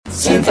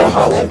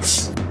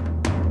Synthaholics.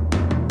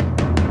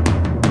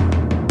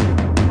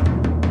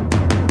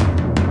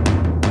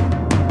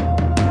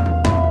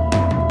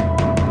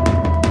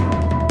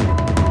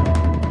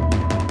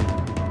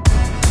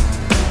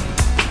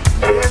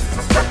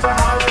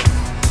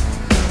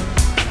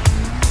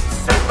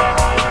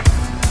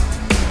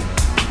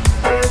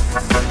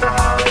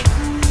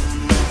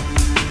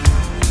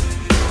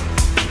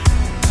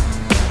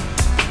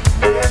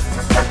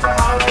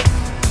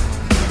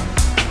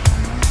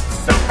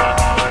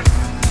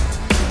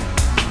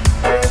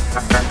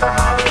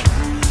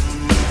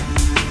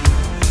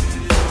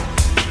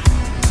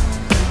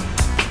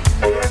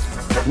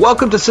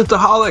 Welcome to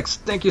Synthaholics.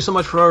 Thank you so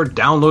much for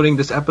downloading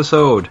this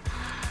episode.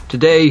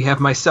 Today you have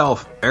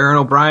myself, Aaron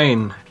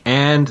O'Brien,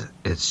 and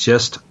it's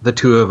just the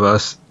two of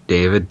us,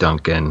 David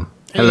Duncan.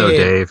 Hello, hey,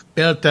 Dave.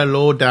 Belta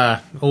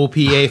Loda,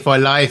 OPA for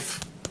life.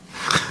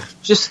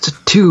 Just the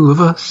two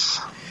of us.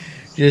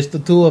 Just the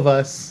two of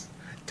us.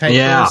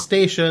 Tycho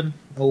Station,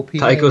 OPA.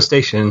 Tycho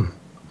Station.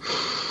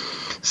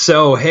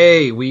 So,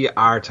 hey, we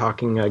are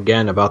talking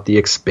again about The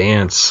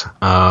Expanse.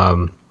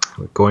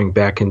 Going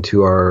back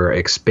into our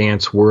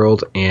Expanse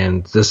world,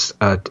 and this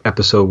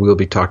episode we'll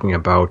be talking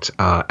about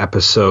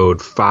episode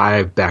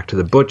 5, Back to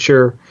the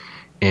Butcher,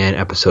 and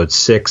episode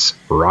 6,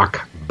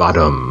 Rock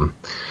Bottom.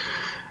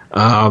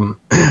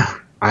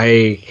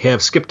 I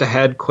have skipped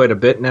ahead quite a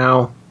bit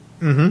now,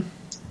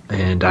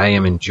 and I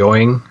am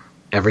enjoying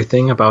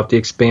everything about The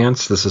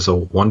Expanse. This is a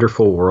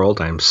wonderful world.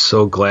 I'm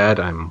so glad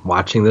I'm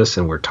watching this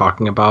and we're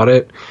talking about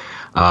it.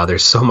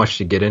 There's so much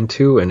to get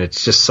into, and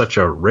it's just such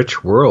a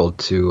rich world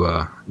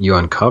to you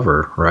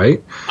uncover,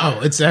 right?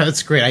 Oh,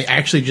 it's great. I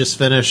actually just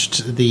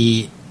finished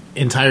the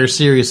entire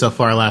series so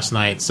far last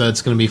night, so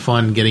it's going to be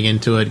fun getting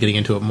into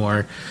it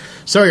more.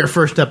 Sorry, our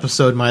first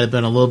episode might have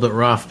been a little bit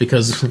rough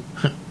because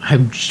I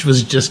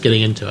was just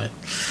getting into it.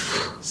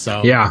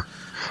 So yeah,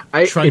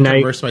 I'm trying to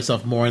immerse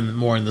myself more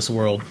in this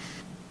world.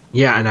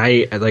 Yeah, and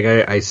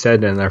I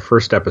said in our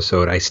first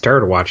episode, I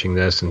started watching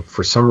this, and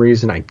for some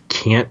reason I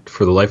can't,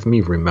 for the life of me,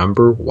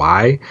 remember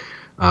why.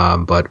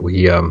 But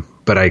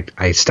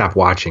I stopped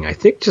watching. I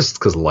think just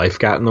because life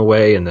got in the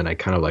way, and then I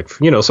kind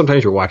of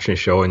sometimes you're watching a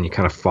show and you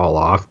kind of fall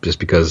off just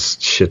because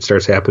shit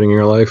starts happening in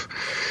your life.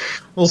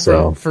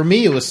 Well, for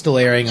me, it was still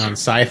airing on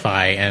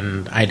Sci-Fi,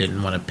 and I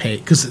didn't want to pay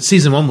because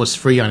season 1 was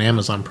free on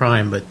Amazon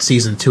Prime, but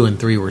season 2 and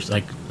 3 were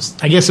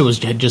I guess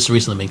had just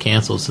recently been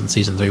canceled since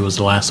season 3 was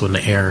the last one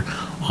to air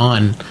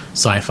on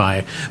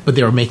Sci-Fi, but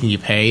they were making you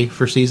pay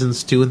for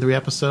seasons 2 and 3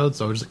 episodes,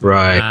 so I was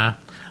like, nah,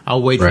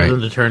 I'll wait for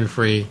them to turn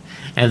free,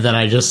 and then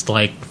I just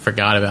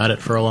forgot about it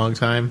for a long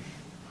time.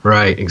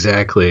 Right,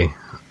 exactly.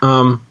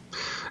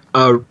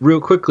 Real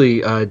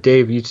quickly,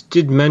 Dave, you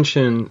did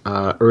mention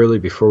early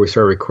before we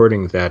started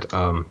recording that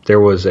there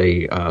was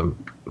a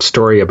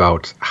story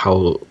about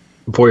how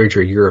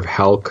Voyager Year of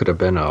Hell could have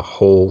been a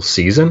whole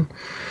season.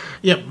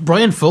 Yeah,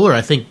 Brian Fuller,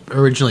 I think,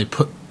 originally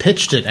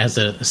pitched it as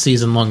a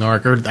season-long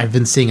arc. Or I've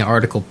been seeing an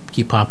article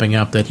keep popping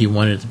up that he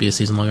wanted it to be a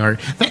season-long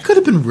arc. That could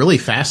have been really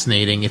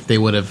fascinating if they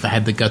would have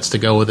had the guts to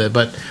go with it.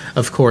 But,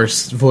 of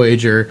course,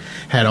 Voyager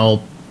had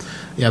all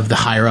of the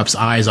higher-ups'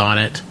 eyes on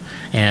it.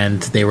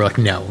 And they were like,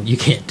 no, you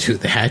can't do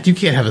that. You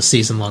can't have a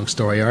season-long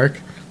story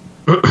arc.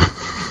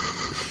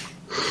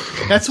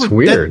 That's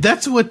weird.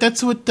 That's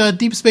what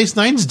Deep Space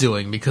Nine's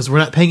doing, because we're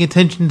not paying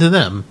attention to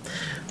them.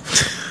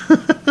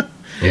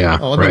 Yeah,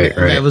 right.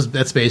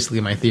 That's basically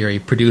my theory.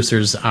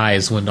 Producers'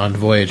 eyes went on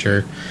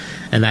Voyager,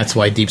 and that's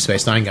why Deep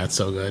Space Nine got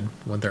so good.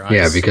 When their eyes,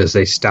 yeah, because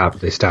they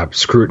stopped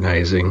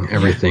scrutinizing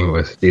everything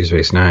with Deep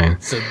Space Nine.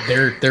 So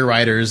their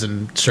writers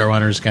and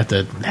showrunners got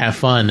to have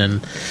fun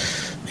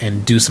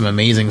and do some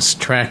amazing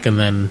trek, and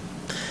then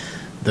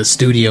the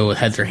studio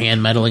had their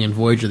hand meddling in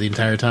Voyager the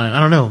entire time. I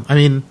don't know. I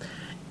mean,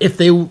 if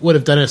they would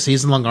have done a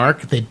season-long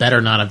arc, they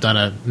better not have done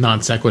a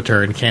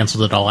non-sequitur and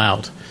canceled it all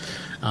out.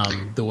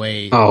 The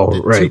way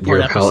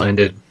Year of Hell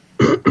ended.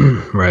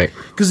 Right.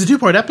 Because the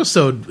 2-part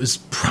episode is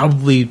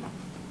probably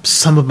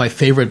some of my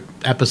favorite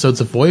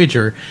episodes of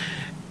Voyager,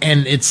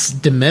 and it's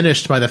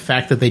diminished by the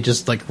fact that they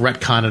just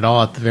retcon it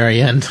all at the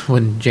very end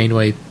when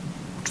Janeway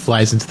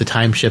flies into the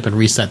time ship and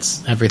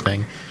resets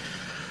everything.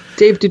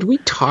 Dave, did we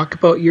talk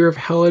about Year of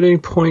Hell at any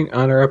point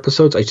on our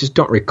episodes? I just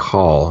don't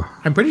recall.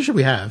 I'm pretty sure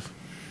we have.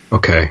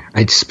 Okay.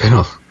 It's been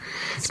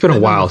a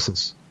while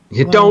since...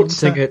 Don't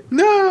sing it.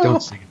 No!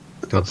 Don't sing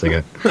it. Don't sing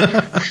it.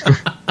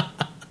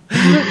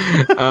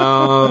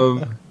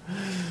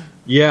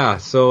 Yeah,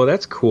 so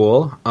that's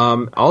cool.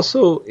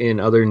 Also, in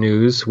other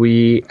news,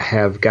 we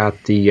have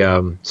got the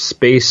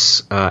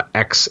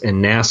SpaceX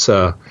and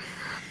NASA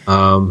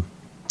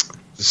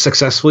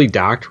successfully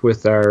docked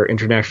with our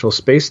International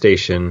Space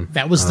Station.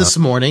 That was this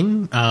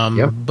morning.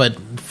 Yep. But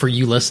for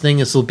you listening,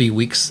 this will be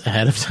weeks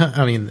ahead of time.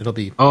 I mean, it'll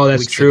be. Oh,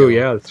 that's true. Ago.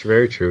 Yeah, that's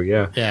very true.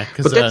 Yeah. Yeah.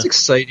 But that's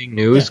exciting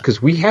news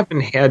because we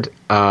haven't had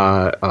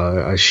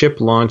a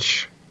ship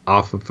launch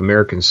off of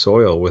American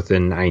soil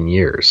within 9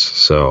 years.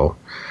 So,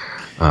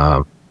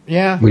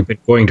 yeah, we've been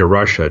going to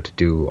Russia to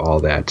do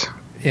all that.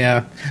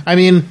 Yeah. I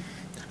mean,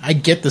 I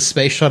get the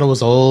space shuttle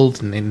was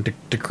old and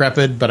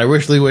decrepit, but I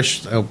really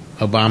wish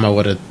Obama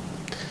would have,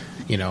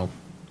 he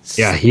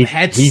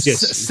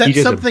set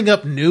something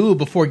up new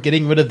before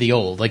getting rid of the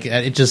old. Like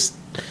it just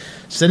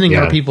sending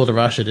more people to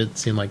Russia didn't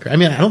seem like. I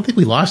mean, I don't think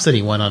we lost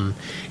anyone on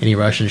any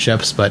Russian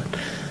ships, but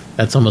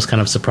that's almost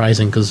kind of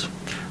surprising because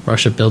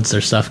Russia builds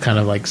their stuff kind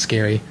of like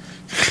scary.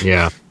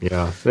 Yeah.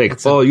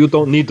 Like, you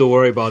don't need to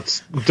worry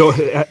about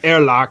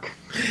airlock.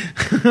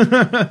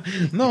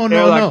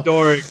 No.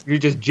 Door, you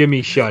just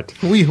jimmy shut.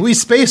 We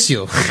space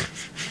you.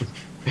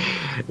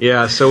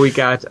 Yeah, so we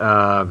got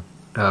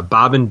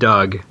Bob and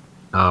Doug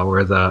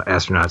were the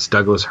astronauts.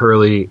 Douglas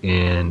Hurley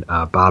and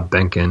Bob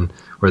Behnken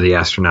were the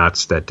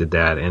astronauts that did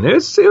that, and it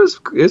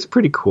was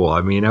pretty cool.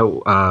 I mean,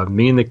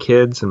 me and the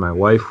kids and my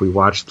wife, we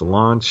watched the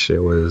launch. It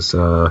was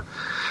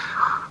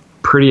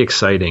pretty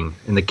exciting,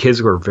 and the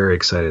kids were very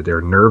excited. They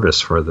were nervous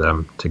for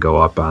them to go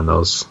up on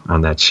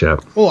that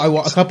ship.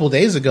 Well, a couple of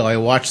days ago, I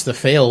watched the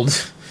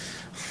failed.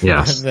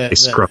 Yes, they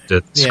scrubbed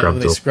it.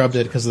 They scrubbed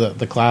it because of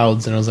the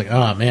clouds, and I was like,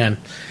 oh man!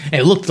 And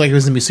it looked like it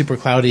was going to be super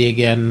cloudy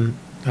again,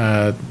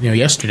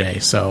 yesterday.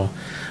 So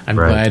I'm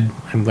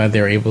glad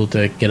they were able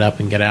to get up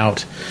and get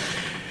out,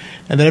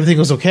 and then everything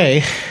was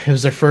okay. It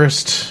was their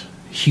first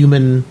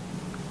humans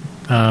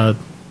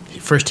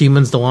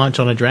to launch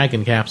on a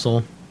Dragon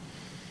capsule.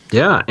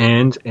 Yeah,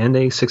 and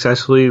they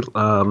successfully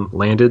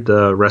landed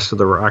the rest of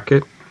the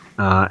rocket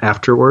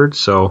afterwards.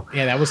 So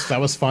yeah, that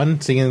was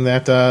fun seeing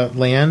that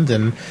land,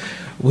 and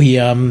we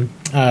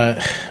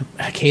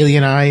Kaylee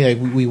and I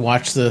we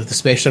watched the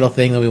space shuttle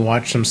thing, and we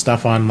watched some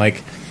stuff on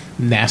like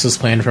NASA's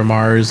plan for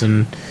Mars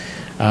and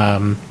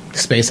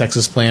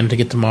SpaceX's plan to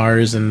get to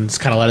Mars, and it's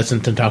kind of led us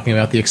into talking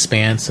about the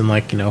Expanse and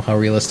like how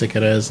realistic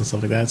it is and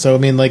stuff like that. So I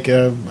mean, like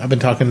I've been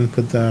talking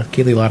with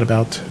Kaylee a lot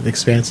about the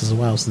Expanse as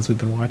well since we've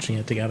been watching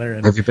it together.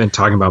 And have you been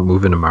talking about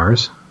moving to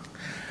Mars?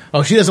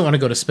 Oh, she doesn't want to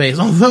go to space.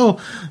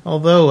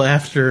 Although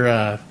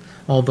after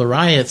all the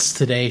riots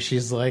today,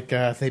 she's like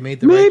they made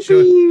the right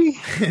choice.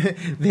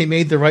 They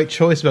made the right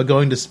choice about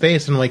going to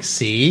space. And I'm like,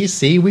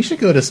 see, we should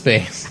go to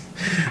space.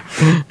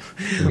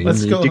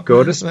 Let's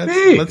go to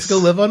space. Let's go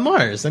live on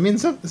Mars. I mean,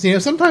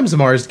 sometimes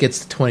Mars gets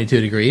to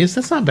 22 degrees.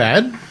 That's not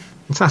bad.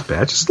 It's not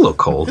bad. Just a little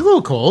cold.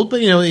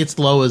 But it's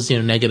low as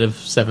negative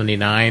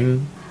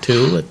 79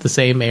 too at the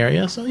same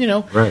area. So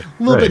right, a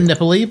little bit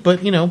nipply,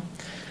 but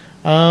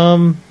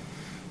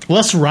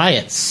less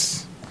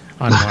riots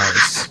on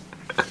Mars.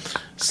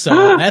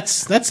 So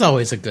that's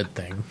always a good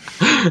thing.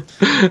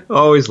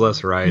 Always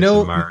less riots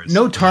on Mars.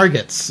 No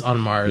targets on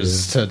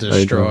Mars to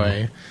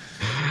destroy.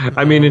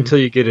 I mean, until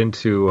you get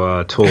into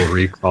Total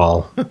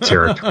Recall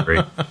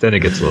territory, then it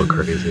gets a little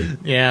crazy.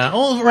 Yeah.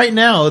 Well, right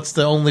now it's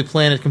the only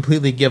planet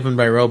completely given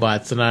by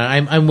robots, and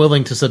I'm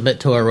willing to submit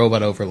to our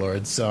robot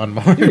overlords on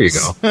Mars. There you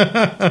go.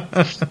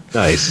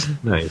 Nice.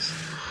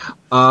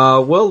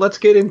 Well, let's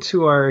get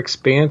into our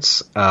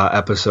Expanse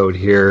episode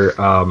here.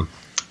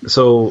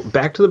 So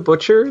back to the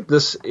Butcher.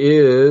 This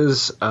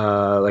is,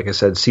 like I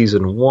said,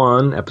 season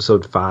 1,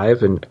 episode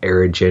 5, and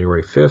aired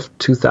January 5th,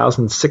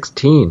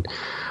 2016.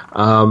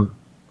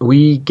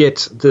 We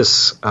get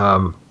this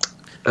of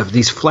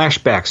these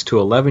flashbacks to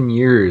 11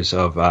 years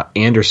of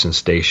Anderson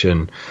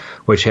Station,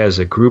 which has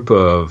a group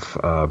of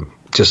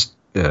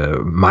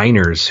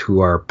miners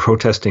who are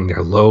protesting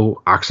their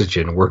low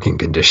oxygen working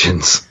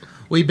conditions.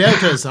 We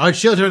belters, our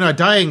children are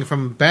dying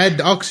from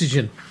bad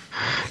oxygen.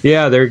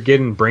 Yeah, they're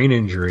getting brain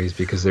injuries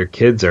because their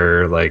kids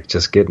are like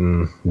just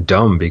getting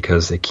dumb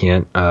because they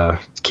can't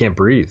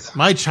breathe.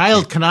 My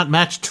child cannot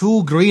match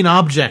 2 green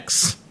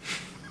objects.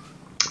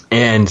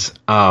 And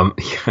I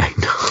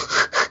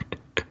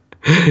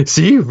know.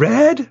 See,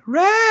 red.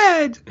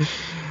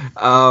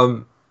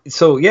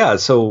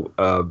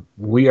 So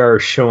we are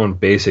shown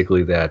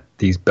basically that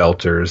these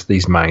belters,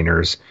 these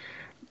miners,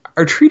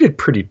 are treated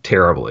pretty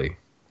terribly.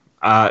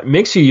 It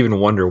makes you even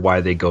wonder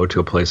why they go to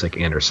a place like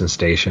Anderson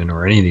Station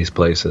or any of these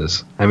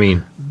places. I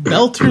mean,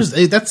 belters.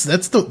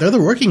 They're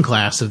the working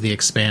class of the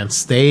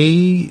Expanse.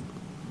 They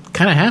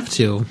kind of have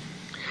to.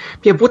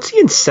 Yeah, what's the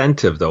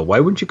incentive though? Why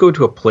wouldn't you go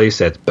to a place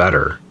that's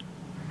better?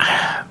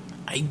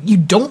 You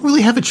don't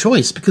really have a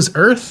choice because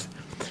Earth,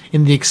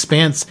 in the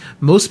Expanse,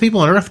 most people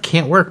on Earth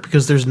can't work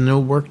because there's no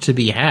work to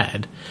be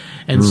had,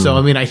 and so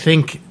I mean, I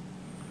think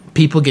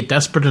people get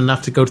desperate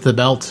enough to go to the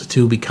Belt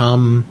to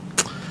become,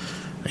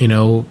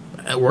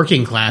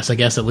 working class, I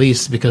guess, at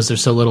least because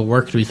there's so little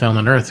work to be found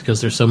on Earth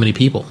because there's so many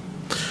people.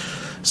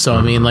 So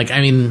I mean,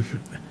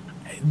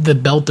 the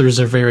Belters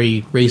are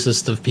very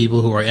racist of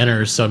people who are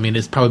Enners. So I mean,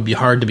 it's probably be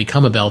hard to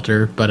become a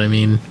Belter, but I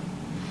mean,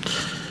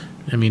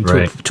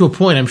 right. to a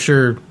point, I'm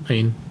sure. I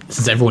mean,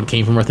 since everyone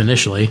came from Earth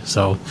initially,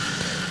 so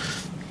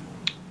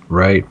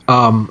right.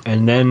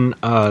 And then,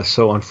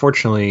 so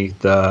unfortunately,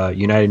 the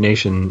United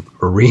Nations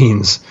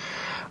Marines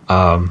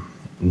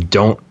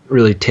don't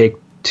really take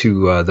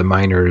to the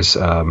miners,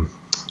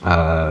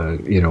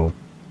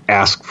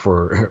 ask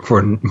for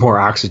more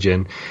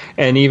oxygen,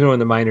 and even when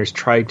the miners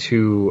try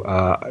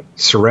to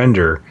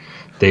surrender,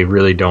 they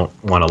really don't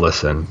want to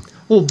listen.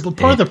 Well, but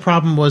part of the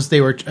problem was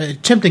they were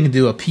attempting to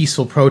do a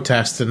peaceful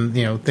protest, and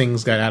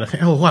things got out of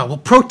hand. Oh wow! Well,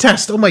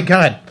 protest! Oh my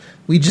God,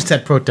 we just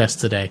had protests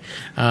today,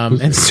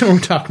 and so we're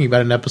talking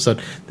about an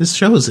episode. This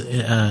show is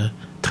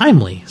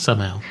timely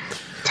somehow.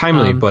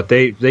 Timely, but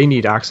they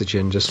need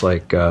oxygen just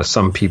like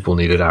some people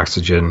needed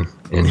oxygen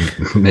in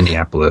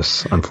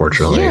Minneapolis,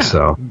 unfortunately. Yeah.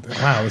 So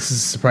wow, this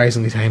is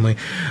surprisingly timely.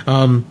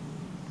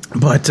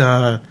 But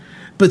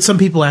some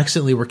people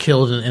accidentally were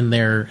killed in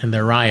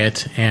their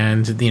riot,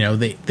 and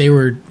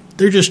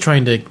they're just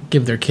trying to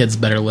give their kids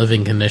better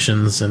living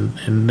conditions,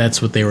 and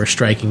that's what they were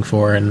striking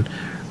for and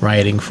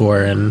rioting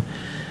for, and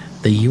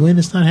the UN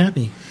is not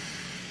happy.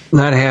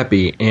 Not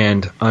happy,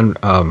 and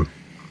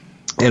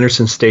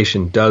Anderson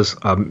Station does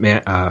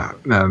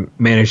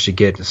manage to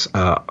get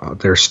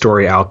their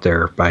story out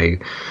there by.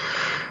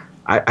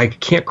 I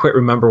can't quite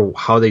remember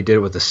how they did it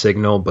with the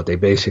signal, but they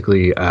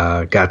basically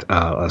got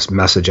a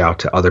message out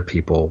to other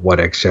people what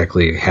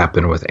exactly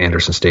happened with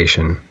Anderson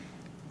Station.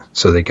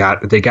 So they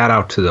got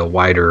out to the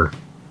wider.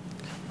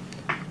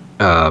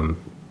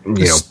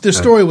 The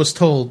story was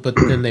told, but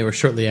then they were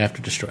shortly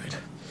after destroyed.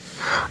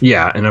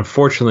 Yeah, and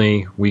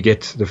unfortunately, we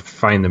get to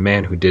find the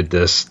man who did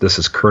this. This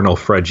is Colonel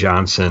Fred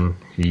Johnson.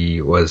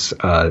 He was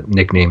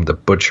nicknamed the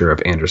Butcher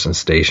of Anderson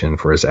Station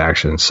for his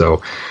actions.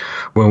 So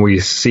when we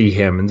see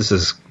him, and this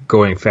is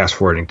going fast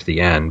forwarding to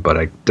the end, but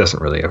it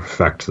doesn't really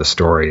affect the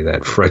story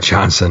that Fred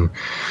Johnson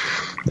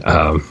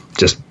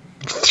just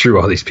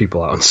threw all these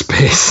people out in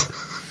space.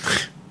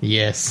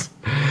 Yes,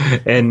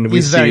 and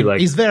he's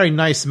very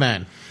nice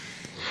man.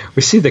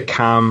 We see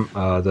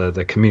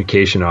the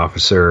communication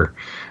officer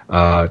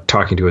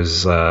talking to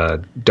his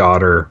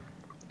daughter,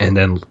 and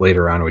then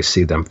later on we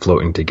see them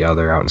floating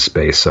together out in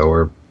space. So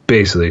we're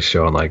basically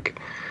showing like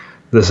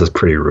this is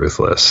pretty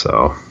ruthless.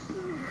 So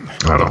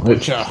I don't know.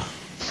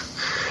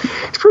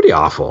 It's pretty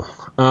awful.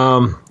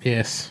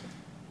 Yes.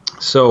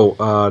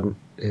 So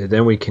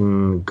then we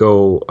can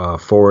go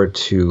forward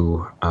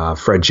to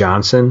Fred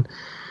Johnson,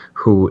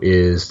 who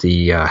is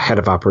the head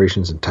of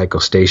operations in Tycho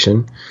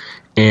Station.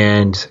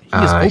 And he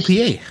is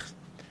OPA.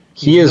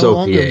 He is no OPA.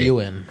 Longer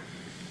UN.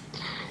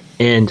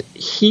 And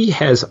he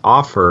has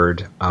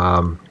offered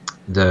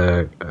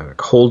the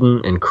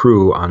Holden and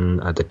crew on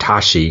the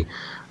Tashi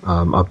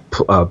a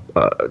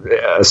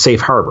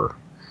safe harbor.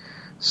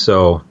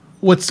 So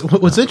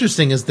what's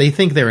interesting is they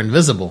think they're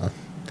invisible,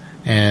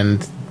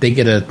 and they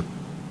get a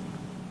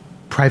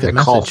private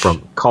message.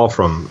 call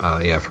from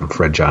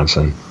Fred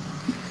Johnson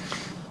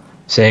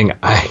saying,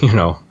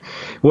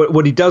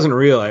 What he doesn't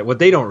realize, what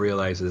they don't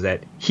realize, is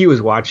that he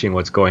was watching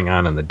what's going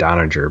on in the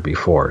Donnager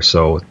before.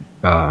 So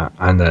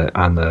on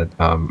the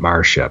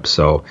Mars ship,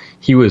 so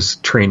he was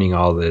training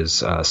all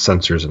his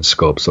sensors and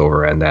scopes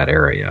over in that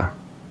area.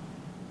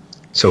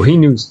 So he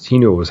knew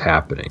what was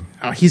happening.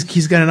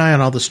 He's got an eye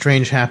on all the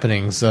strange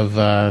happenings of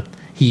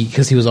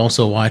because he was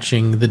also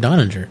watching the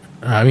Donnager.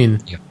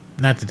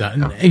 Not the Donnager.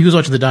 No. He was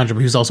watching the Donnager, but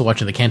he was also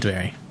watching the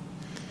Canterbury.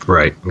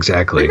 Right,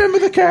 exactly. Remember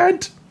the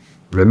Cant.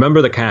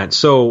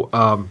 So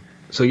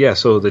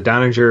the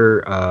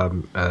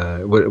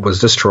Donnager was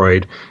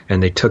destroyed,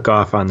 and they took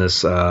off on this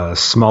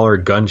smaller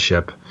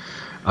gunship,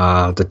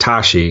 the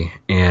Tashi,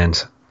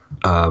 and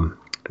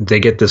they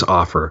get this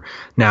offer.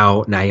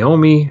 Now,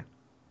 Naomi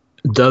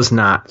does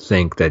not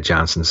think that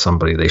Johnson's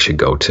somebody they should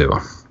go to.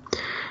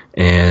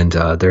 And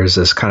there's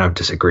this kind of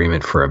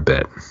disagreement for a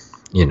bit,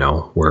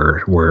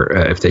 where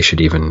if they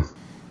should even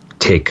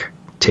take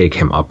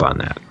him up on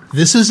that.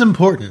 This is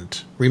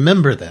important.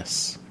 Remember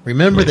this.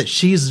 Remember that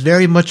she's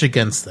very much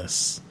against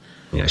this.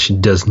 Yeah, she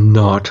does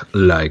not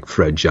like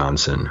Fred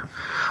Johnson.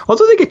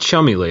 Although they get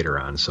chummy later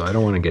on, so I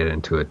don't want to get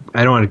into it.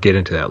 I don't want to get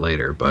into that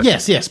later. But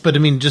yes, but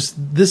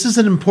this is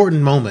an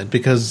important moment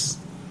because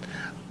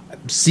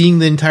seeing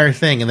the entire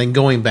thing and then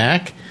going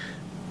back,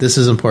 this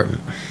is important.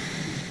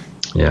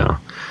 Yeah.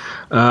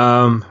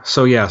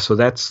 So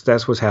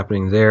that's what's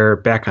happening there.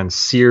 Back on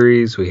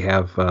Ceres, we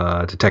have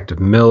Detective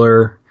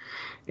Miller,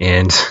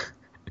 and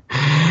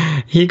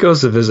he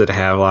goes to visit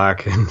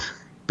Havelock, and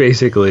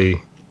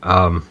basically,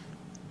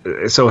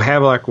 so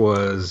Havelock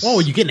was. Oh,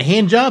 you getting a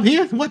hand job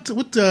here? What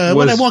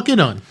I walk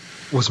in on?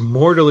 Was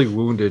mortally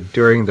wounded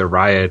during the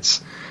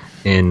riots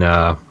in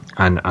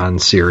on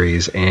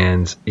Ceres,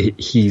 and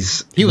he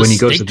was when he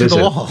goes to visit.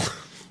 The wall.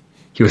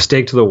 He was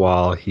staked to the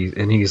wall.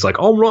 He's like,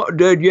 "Oh, I'm not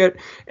dead yet,"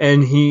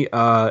 and he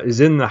is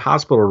in the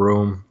hospital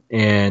room.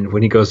 And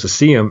when he goes to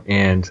see him,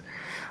 and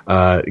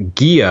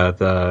Gia,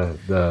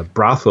 the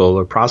brothel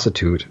or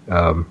prostitute,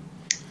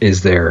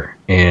 is there,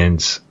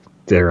 and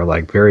they're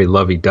like very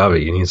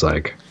lovey-dovey, and he's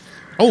like,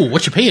 "Oh,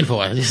 what you paying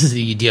for? This is do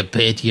you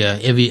pay? Do you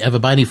ever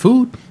buy any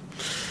food?"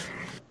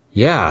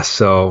 Yeah,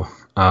 so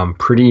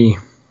pretty.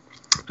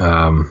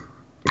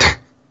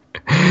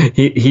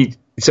 He's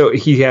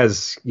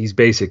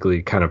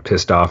basically kind of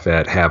pissed off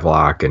at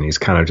Havelock, and he's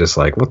kind of just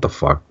like, what the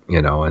fuck,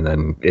 and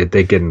then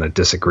they get in a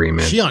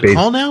disagreement. Is she on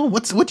call now?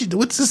 What's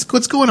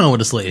going on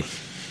with this lady?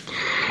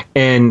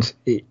 And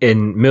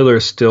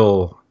Miller's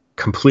still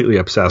completely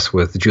obsessed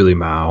with Julie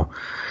Mao,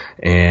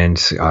 and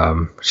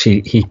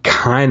he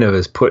kind of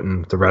is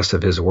putting the rest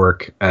of his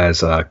work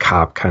as a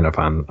cop kind of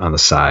on the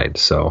side.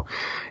 So,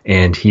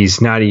 and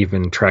he's not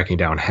even tracking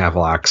down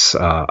Havelock's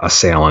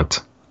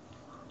assailant.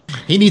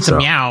 He needs a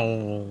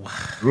meow.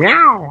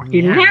 Meow.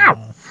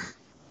 Meow.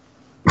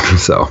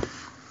 So,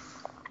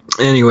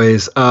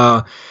 anyways,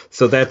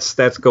 so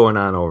that's going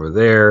on over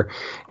there,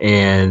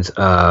 and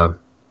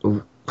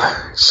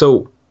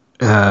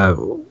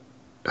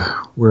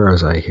where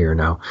was I here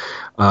now?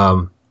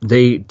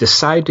 They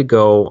decide to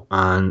go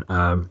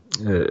on.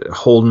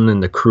 Holden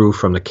and the crew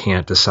from the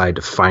camp decide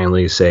to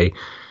finally say,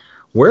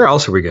 where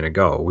else are we going to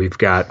go? We've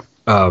got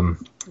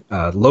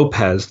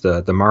Lopez,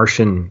 the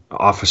Martian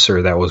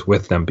officer that was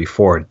with them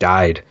before,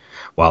 died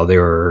while they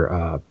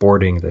were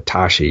boarding the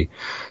Tashi.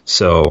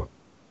 So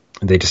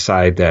they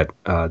decide that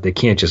they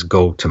can't just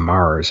go to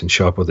Mars and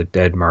show up with a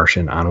dead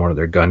Martian on one of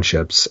their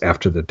gunships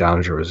after the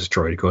Downinger was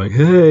destroyed, going,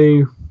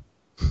 hey,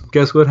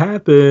 guess what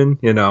happened?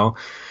 You know,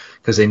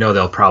 because they know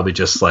they'll probably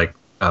just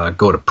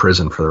go to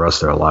prison for the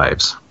rest of their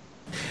lives.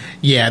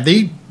 Yeah,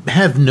 they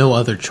have no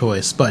other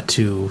choice but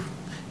to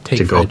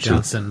take Fred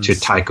Johnson to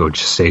Tycho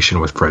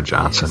Station with Fred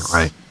Johnson, yes.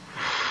 Right?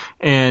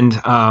 And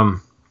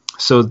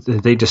so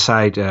they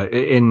decide,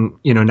 and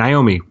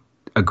Naomi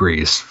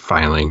agrees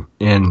finally,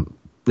 and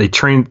they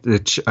change their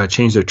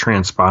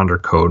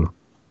transponder code.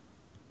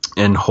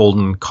 And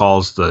Holden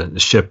calls the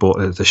ship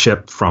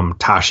from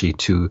Tashi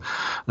to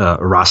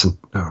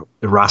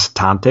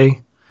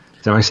Rocinante.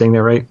 Am I saying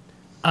that right?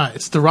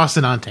 It's the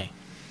Rocinante.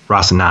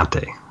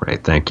 Rocinante,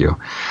 right? Thank you.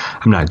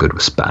 I'm not good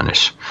with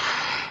Spanish.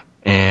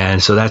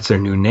 And so that's their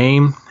new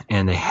name,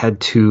 and they head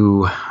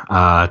to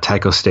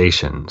Tycho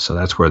Station. So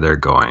that's where they're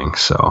going.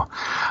 So,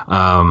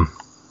 and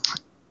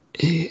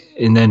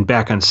then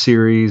back on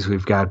Ceres,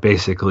 we've got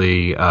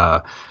basically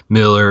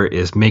Miller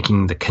is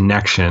making the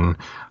connection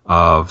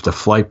of the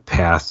flight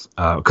path,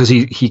 because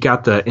he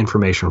got the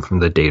information from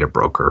the data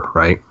broker,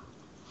 right?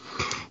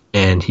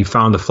 And he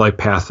found the flight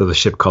path of the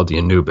ship called the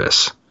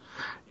Anubis.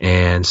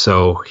 And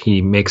so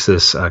he makes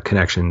this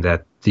connection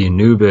that the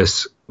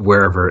Anubis,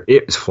 wherever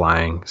it is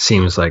flying,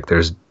 seems like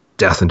there's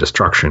death and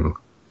destruction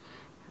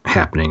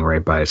happening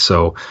right by it.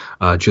 So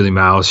Julie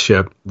Mao's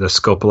ship, the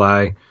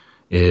Scopoli,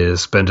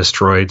 is been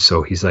destroyed.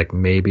 So he's like,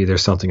 maybe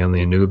there's something on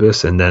the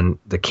Anubis. And then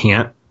the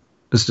Kant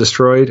is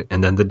destroyed,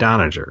 and then the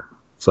Downinger.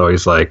 So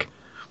he's like,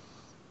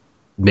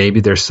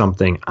 maybe there's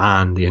something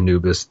on the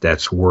Anubis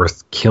that's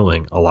worth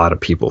killing a lot of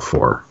people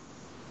for.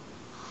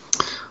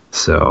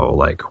 So,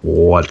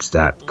 what's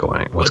that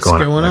going? What's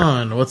going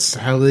on?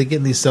 How are they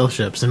getting these stealth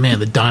ships? And man,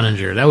 the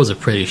Downinger, that was a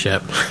pretty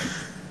ship.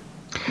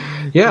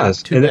 Yeah,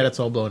 too bad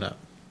it's all blown up.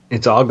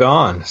 It's all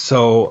gone.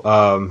 So,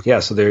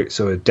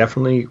 so it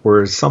definitely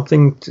was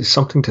something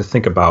to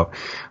think about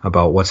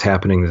what's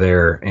happening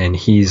there. And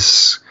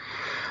he's,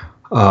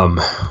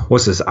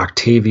 what's this,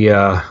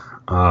 Octavia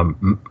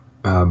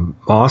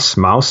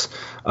Mouse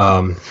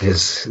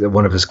is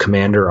one of his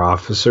commander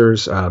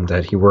officers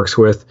that he works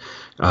with.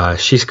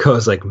 She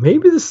goes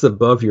maybe this is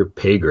above your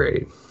pay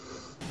grade.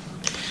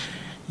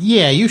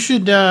 Yeah, you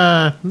should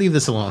leave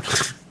this alone.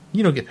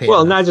 You don't get paid.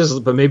 Well,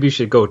 but maybe you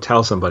should go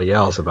tell somebody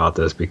else about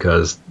this,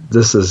 because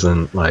this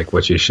isn't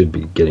what you should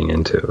be getting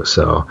into.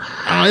 So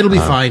it'll be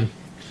fine.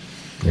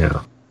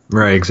 Yeah,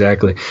 right,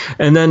 exactly.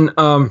 And then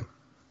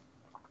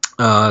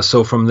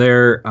so from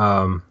there,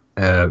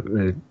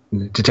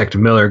 Detective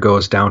Miller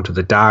goes down to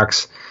the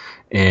docks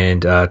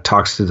and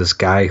talks to this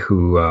guy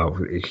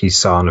who he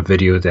saw in a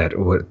video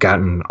that got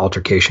in an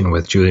altercation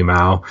with Julie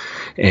Mao,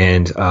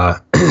 and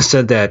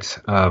said that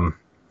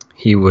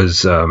he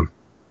was that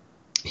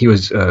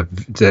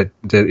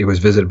it was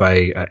visited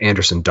by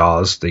Anderson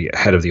Dawes, the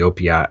head of the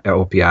OPA,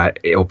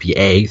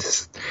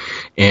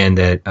 and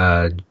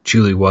that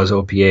Julie was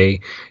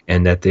OPA,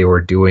 and that they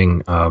were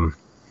doing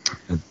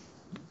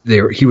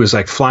he was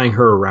flying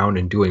her around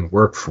and doing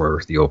work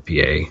for the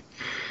OPA,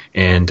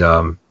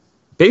 and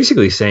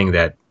basically saying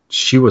that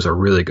she was a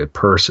really good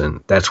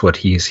person. That's what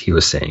he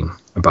was saying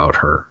about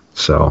her.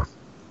 So,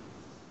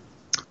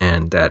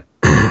 and that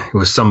it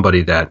was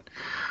somebody that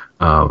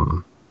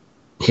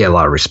he had a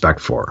lot of respect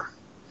for.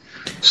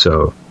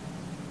 So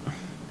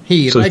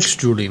he likes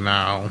Julie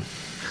Mao.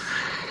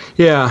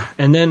 Yeah,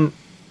 and then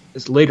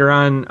later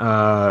on,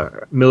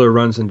 Miller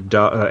runs into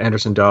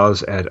Anderson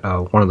Dawes at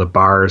one of the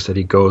bars that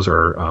he goes,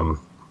 or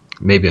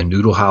maybe a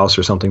noodle house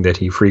or something that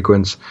he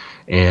frequents,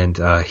 and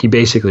he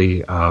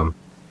basically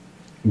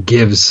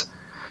gives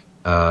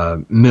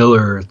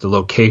Miller the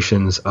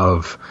locations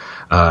of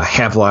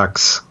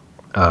Havelock's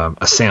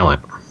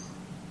assailant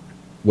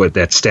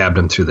that stabbed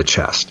him through the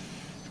chest.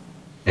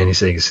 And he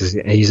says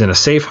he's in a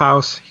safe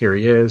house. Here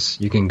he is.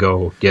 You can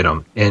go get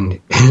him.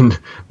 And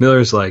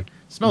Miller's like,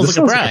 smells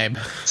like a bribe.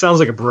 Sounds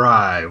like a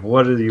bribe.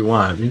 What do you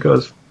want? He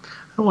goes,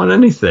 I don't want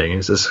anything.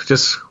 He says,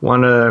 just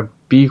want to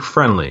be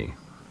friendly,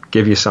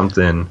 give you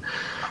something,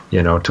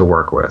 to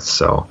work with.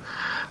 So,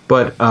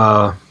 but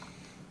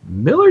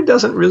Miller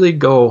doesn't really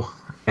go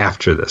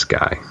after this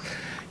guy.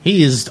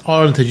 He is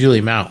on to Julie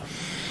Mao.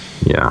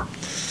 Yeah.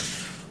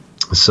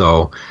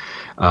 So,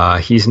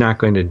 he's not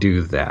going to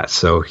do that.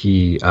 So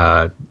he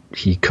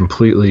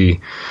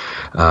completely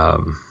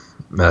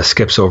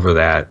skips over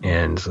that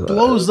and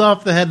blows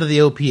off the head of the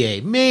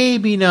OPA.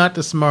 Maybe not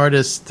the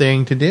smartest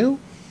thing to do.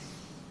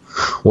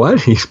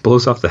 What? He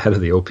blows off the head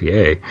of the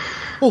OPA?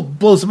 Well,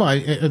 blows him off.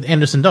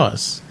 Anderson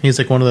does. He's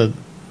like one of the,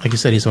 like you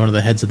said, he's one of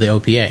the heads of the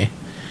OPA,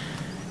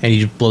 and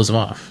he just blows him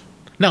off.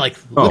 Not like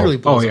literally.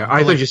 Blows him,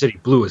 I thought you said he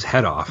blew his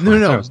head off.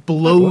 No,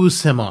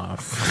 blows him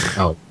off.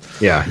 Oh,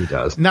 yeah, he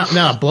does. Not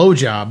a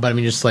blowjob, but I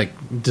mean, just like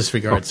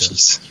disregards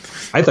it.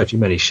 I thought you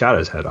meant he shot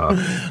his head off.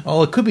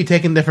 Oh, it could be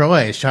taken different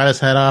ways. Shot his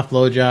head off,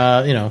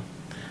 blowjob.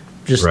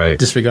 Just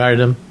disregarded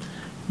him.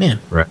 Man,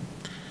 right.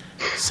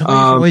 So many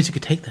different ways you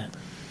could take that.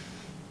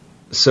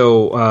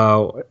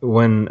 So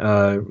when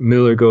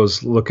Mueller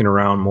goes looking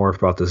around more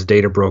about this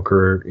data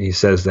broker, he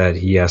says that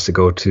he has to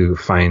go to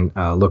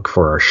look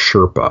for a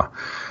Sherpa,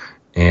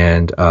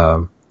 and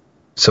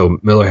so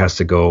Miller has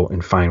to go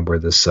and find where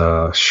this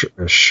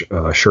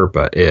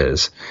Sherpa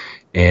is,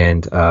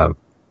 and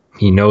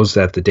he knows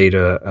that the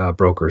data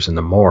broker's in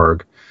the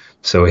morgue,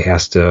 so he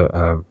has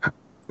to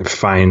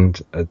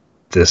find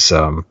this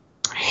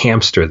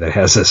hamster that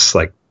has this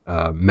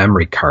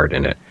memory card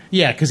in it.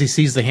 Yeah, because he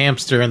sees the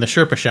hamster in the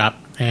Sherpa shop,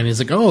 and he's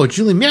like, "Oh,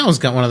 Julie Meow's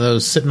got one of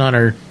those sitting on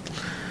her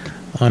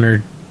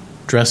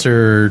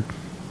dresser,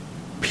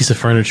 piece of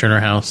furniture in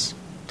her house,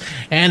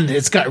 and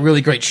it's got a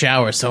really great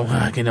shower, so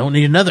I don't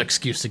need another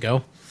excuse to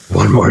go.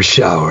 One more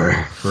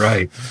shower,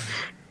 right?"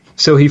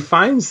 So he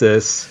finds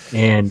this,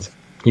 and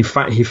he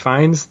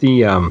finds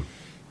in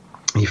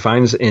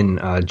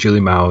Julie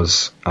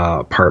Meow's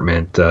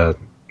apartment the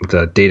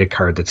data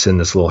card that's in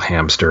this little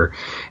hamster,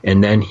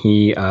 and then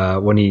he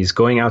when he's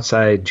going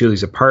outside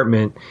Julie's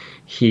apartment,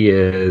 he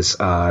is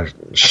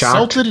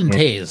assaulted and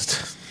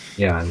tased.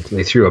 Yeah, and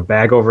they threw a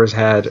bag over his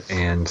head,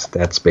 and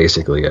that's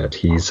basically it.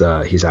 He's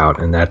out,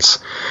 and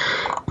that's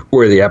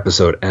where the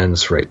episode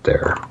ends right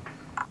there.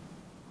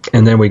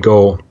 And then we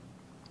go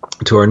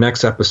to our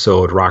next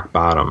episode, Rock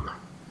Bottom,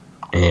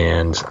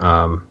 and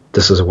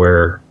this is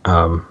where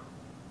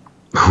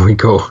we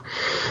go.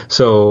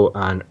 So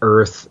on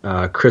Earth,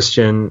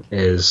 Christian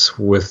is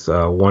with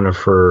one of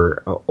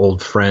her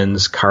old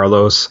friends,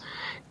 Carlos,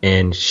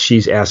 and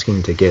she's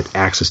asking to get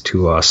access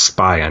to a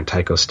spy on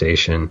Tycho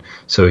Station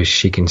so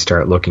she can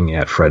start looking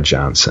at Fred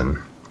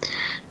Johnson.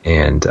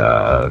 And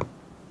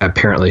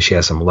apparently she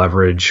has some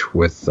leverage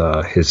with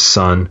his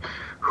son,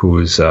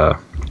 who's in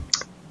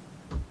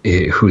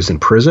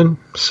prison.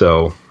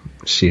 So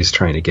she's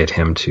trying to get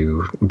him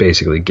to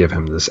basically give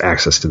him this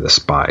access to the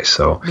spy.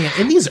 So yeah,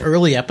 in these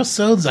early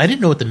episodes, I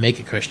didn't know what to make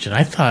of Christian.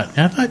 I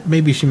thought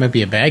maybe she might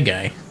be a bad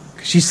guy.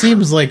 She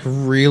seems like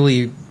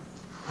really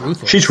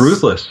ruthless. She's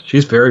ruthless.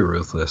 She's very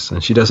ruthless,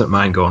 and she doesn't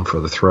mind going for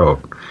the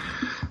throat.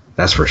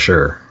 That's for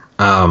sure.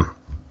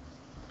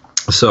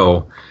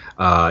 So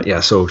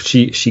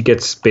she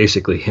gets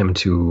basically him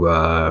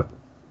to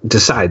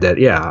decide that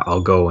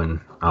I'll go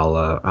and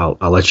I'll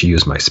let you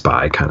use my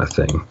spy kind of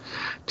thing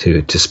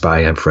to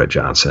spy on Fred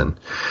Johnson.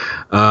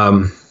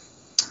 I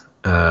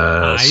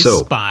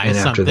spy and something.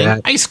 After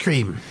that, ice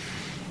cream.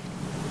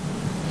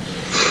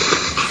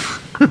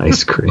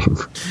 Ice cream.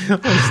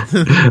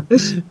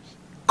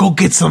 Go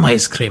get some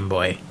ice cream,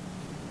 boy.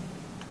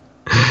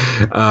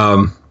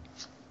 And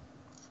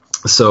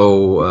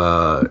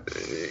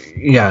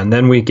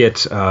then we get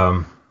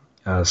some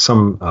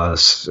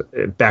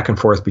back and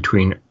forth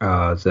between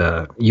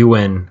the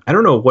UN. I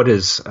don't know what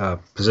his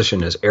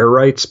position is. Air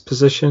rights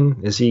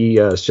position? Is he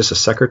just a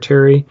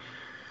secretary?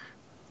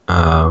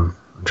 I'm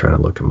trying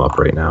to look him up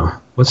right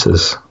now. What's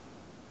his?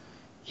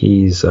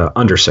 He's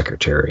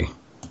undersecretary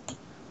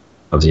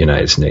of the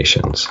United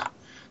Nations.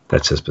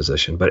 That's his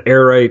position. But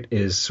Air Right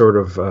is sort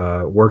of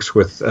works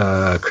with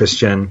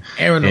Christian.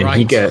 Aaron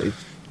Wright.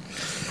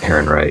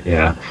 Aaron Wright,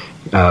 yeah.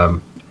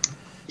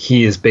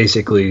 He is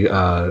basically,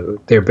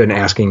 they've been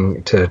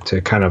asking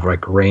to kind of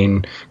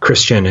rein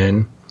Christian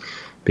in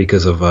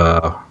because of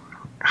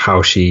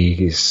how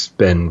she's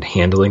been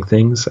handling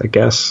things, I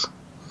guess.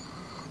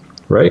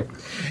 Right?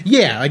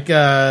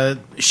 Yeah,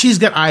 she's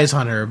got eyes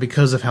on her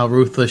because of how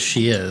ruthless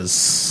she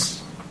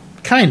is.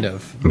 Kind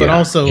of. But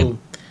also...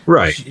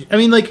 Right.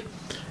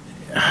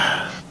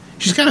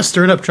 she's kind of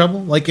stirring up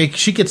trouble.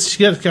 She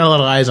got a lot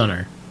of eyes on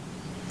her.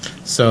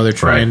 So they're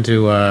trying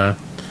to, I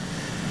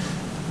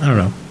don't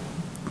know,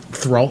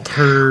 thwart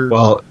her.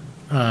 Well,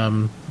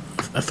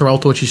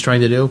 thwart what she's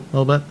trying to do a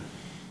little bit.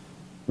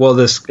 Well,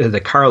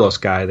 the Carlos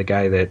guy, the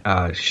guy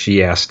that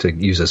she asked to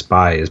use a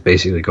spy, is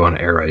basically going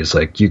to Air Right. He's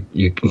like, you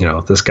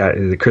know, this guy,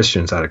 the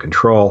Christian's out of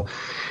control,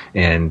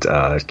 and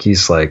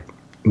he's like,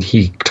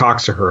 he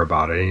talks to her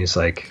about it, and he's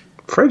like,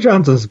 Fred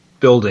Johnson's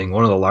building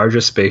one of the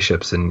largest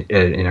spaceships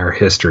in our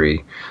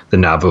history, the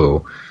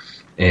Nauvoo.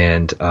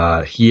 And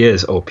he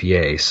is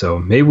OPA, so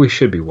maybe we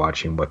should be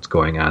watching what's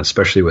going on,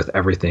 especially with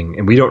everything.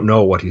 And we don't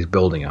know what he's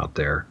building out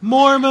there.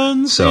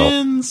 Mormons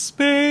in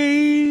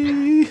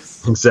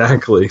space.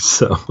 Exactly.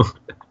 So,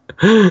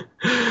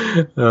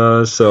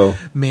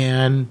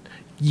 man,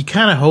 you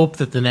kind of hope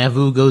that the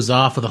Nauvoo goes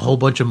off with a whole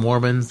bunch of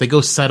Mormons. They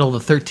go settle the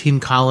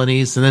 13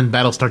 colonies, and then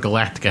Battlestar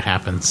Galactica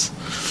happens.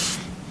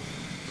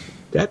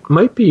 That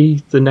might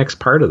be the next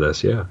part of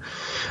this, yeah.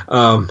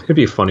 It'd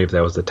be funny if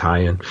that was the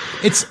tie-in.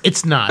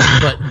 It's not,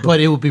 but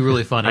it would be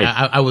really funny.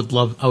 I would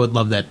love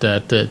that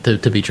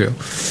to be true.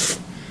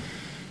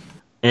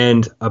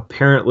 And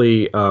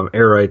apparently,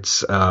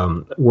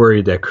 Airites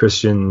worried that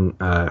Christian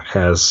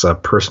has a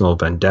personal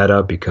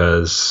vendetta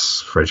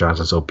because Fred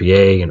Johnson's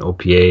OPA, and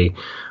OPA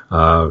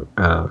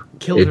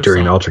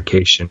during an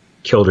altercation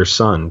killed her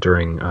son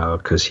during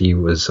because he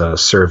was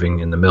serving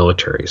in the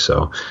military.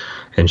 So,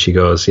 and she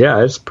goes,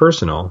 "Yeah, it's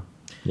personal."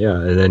 Yeah,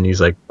 and then he's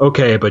like,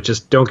 "Okay, but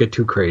just don't get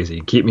too crazy.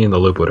 Keep me in the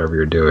loop, whatever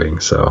you're doing."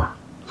 So.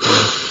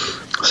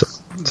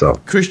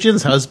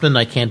 Christian's husband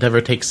I can't ever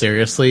take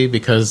seriously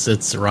because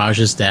it's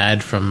Raj's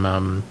dad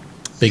from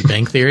Big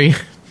Bang Theory.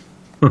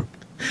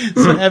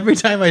 So every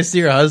time I see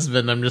her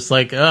husband, I'm just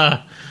like,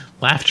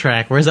 laugh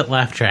track. Where's that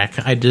laugh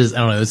track? I don't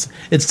know.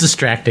 It's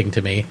distracting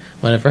to me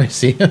whenever I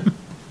see him.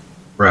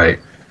 Right.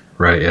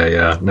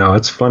 Yeah. No,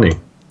 it's funny.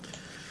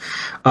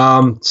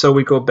 So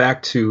we go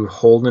back to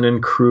Holden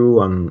and crew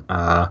on.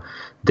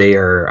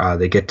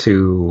 They get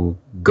to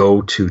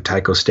go to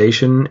Tycho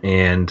Station,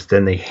 and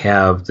then they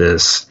have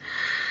this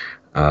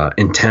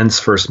intense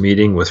first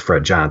meeting with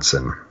Fred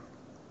Johnson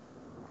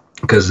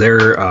because they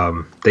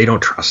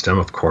don't trust him,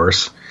 of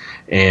course.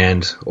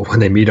 And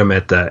when they meet him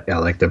at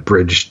the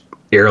bridge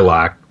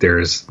airlock,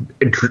 there's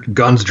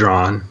guns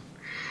drawn,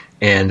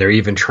 and they're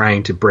even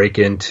trying to break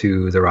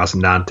into the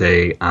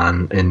Rocinante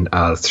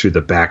through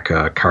the back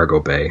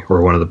cargo bay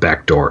or one of the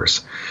back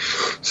doors.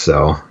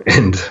 So,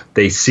 and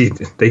they see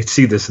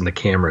this in the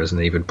cameras, and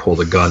they even pull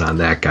the gun on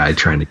that guy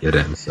trying to get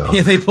in. So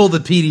yeah, they pulled the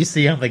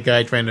PDC on the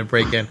guy trying to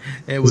break in.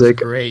 It was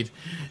great.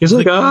 He's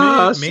like,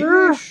 maybe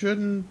I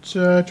shouldn't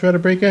try to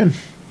break in.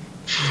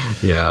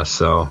 Yeah.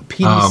 So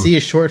PDC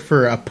is short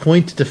for a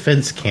point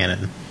defense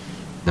cannon.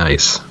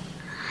 Nice.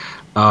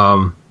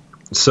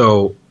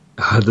 So.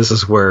 This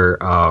is where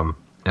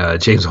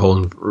James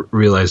Holden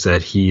realized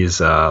that he's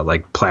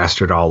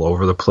plastered all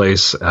over the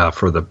place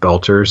for the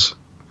Belters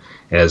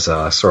as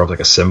sort of like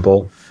a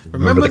symbol.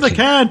 Remember the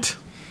cat.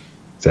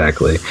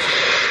 Exactly.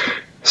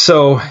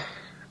 So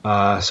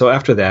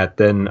after that,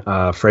 then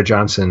Fred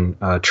Johnson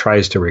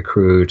tries to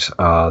recruit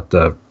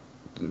the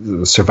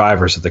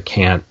survivors of the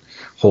Cant,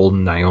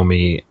 Holden,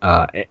 Naomi,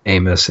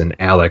 Amos, and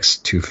Alex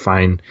to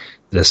find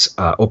this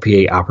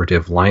OPA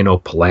operative Lionel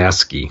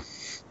Pulaski.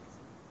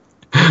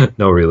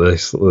 No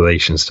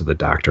relations to the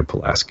Dr.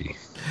 Pulaski.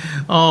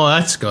 Oh,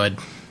 that's good.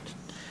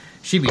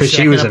 She was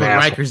an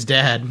Riker's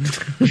dad.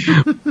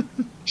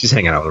 She's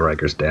hanging out with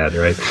Riker's dad,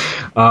 right?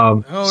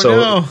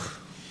 No.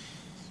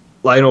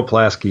 Lionel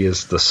Pulaski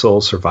is the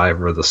sole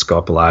survivor of the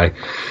Scopuli,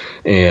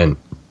 and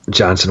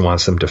Johnson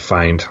wants them to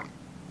find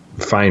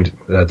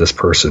this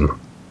person,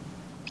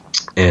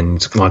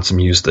 and wants them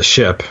to use the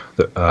ship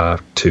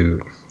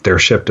their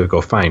ship to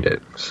go find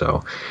it.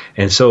 So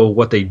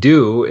what they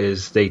do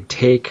is they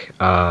take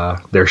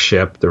their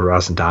ship, the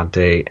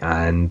Rocinante,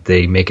 and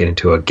they make it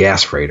into a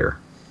gas freighter.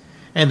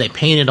 And they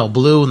paint it all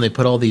blue, and they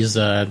put all these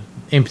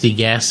empty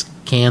gas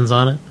cans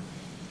on it.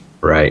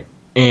 Right.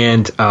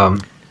 And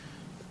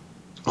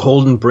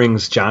Holden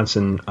brings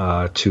Johnson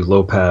to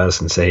Lopez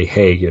and say,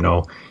 hey,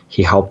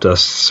 he helped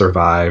us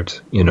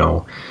survive,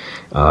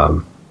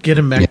 get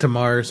him back to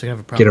Mars so he can have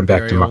a proper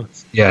burial. To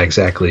Mars. Yeah,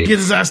 exactly. Get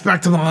his ass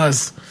back to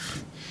Mars.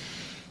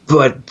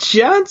 But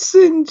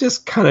Johnson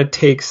just kind of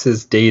takes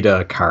his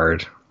data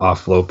card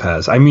off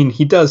Lopez. I mean,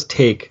 he does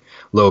take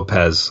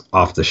Lopez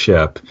off the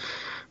ship,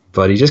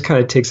 but he just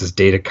kind of takes his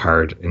data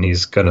card and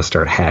he's going to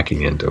start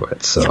hacking into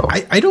it. So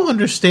yeah, I don't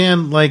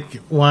understand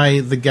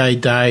why the guy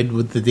died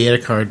with the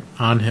data card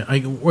on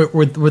him.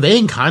 Were they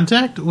in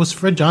contact? Was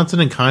Fred Johnson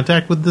in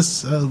contact with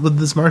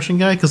this Martian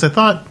guy? Because I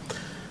thought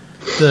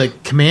the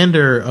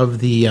commander of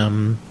the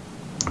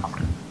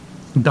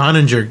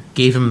Donninger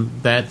gave him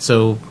that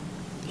so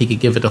he could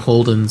give it to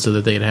Holden so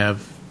that they'd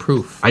have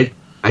proof. I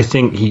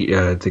think he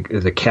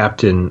the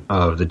captain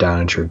of the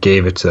Donninger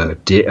gave it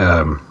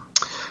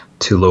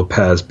to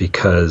Lopez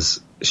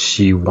because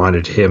she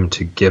wanted him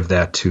to give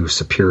that to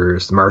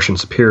superiors, the Martian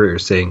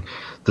superiors, saying,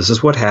 this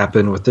is what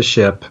happened with the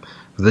ship,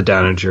 the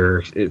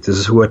Donninger, this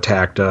is who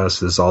attacked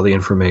us, this is all the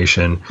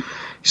information,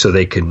 so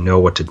they could know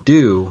what to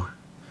do.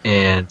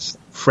 And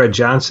Fred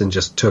Johnson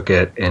just took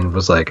it and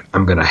was like,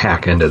 I'm going to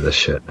hack into this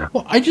shit now.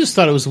 Well, I just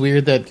thought it was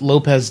weird that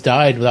Lopez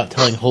died without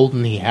telling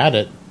Holden he had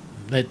it.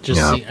 That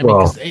just,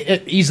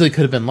 it easily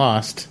could have been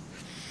lost.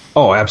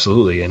 Oh,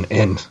 absolutely.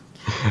 And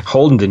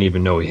Holden didn't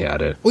even know he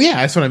had it. Well, yeah,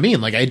 that's what I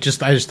mean. I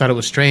just thought it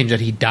was strange that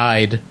he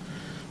died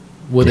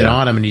with it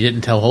on him and he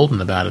didn't tell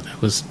Holden about it.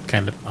 That was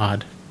kind of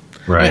odd.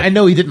 Right. I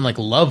know he didn't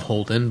love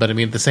Holden, but I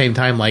mean at the same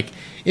time,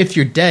 if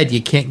you're dead,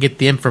 you can't get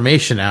the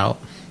information out.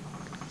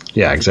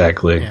 Yeah,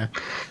 exactly. Yeah.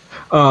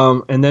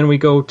 And then we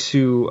go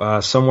to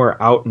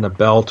somewhere out in the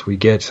belt. We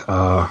get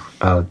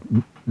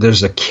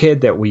there's a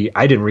kid that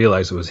I didn't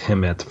realize it was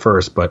him at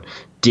first, but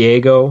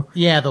Diego.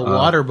 Yeah, the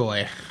water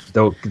boy.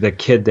 the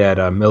kid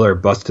that Miller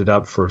busted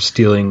up for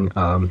stealing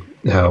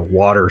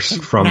water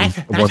from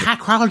that's high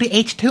quality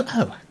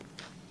H2O.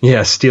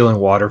 Yeah, stealing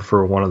water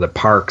for one of the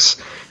parks.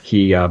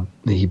 He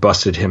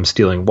busted him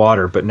stealing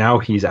water, but now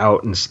he's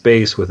out in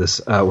space with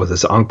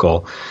his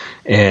uncle,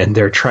 and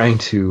they're trying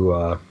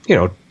to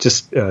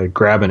just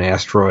grab an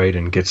asteroid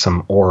and get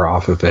some ore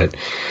off of it.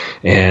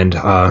 And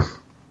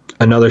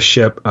another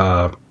ship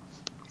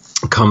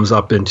comes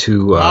up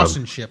into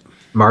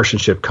Martian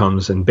ship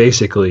comes and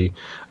basically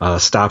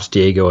stops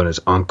Diego and his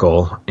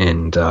uncle,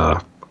 and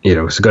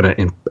is going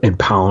to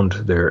impound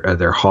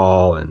their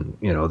haul, and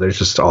they're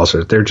just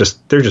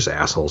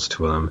assholes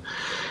to them.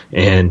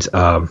 And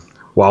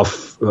while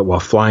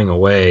flying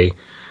away,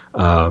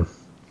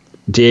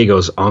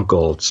 Diego's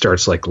uncle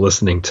starts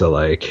listening to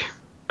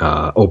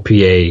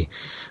OPA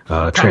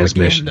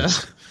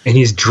transmissions. And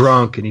he's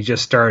drunk, and he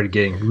just started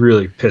getting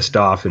really pissed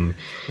off, and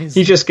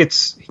he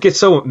gets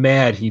so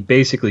mad he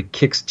basically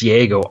kicks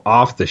Diego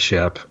off the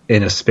ship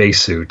in a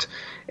spacesuit,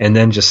 and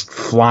then just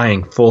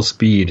flying full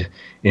speed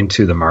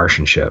into the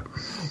Martian ship.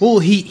 Well,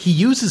 he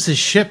uses his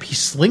ship. He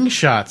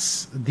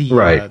slingshots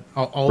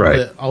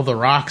all the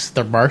rocks at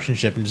the Martian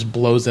ship and just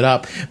blows it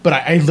up. But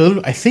I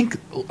think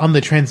on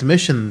the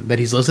transmission that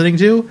he's listening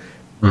to,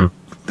 that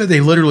they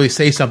literally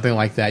say something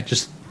like that.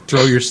 Just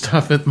throw your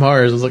stuff at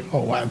Mars. I was like,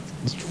 oh wow,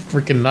 it's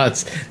freaking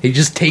nuts. He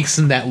just takes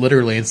him that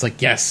literally. And it's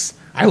like, yes,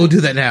 I will do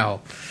that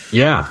now.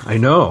 Yeah, I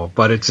know,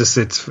 but it's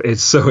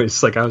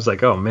like I was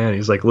like, oh man,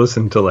 he's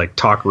listening to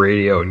talk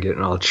radio and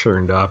getting all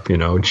churned up,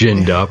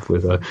 ginned up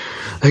with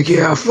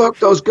yeah, fuck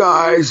those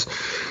guys.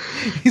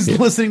 He's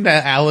listening to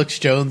Alex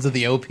Jones of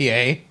the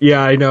OPA.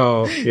 Yeah, I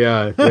know.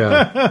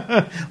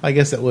 Yeah. I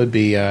guess it would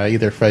be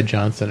either Fred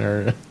Johnson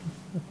or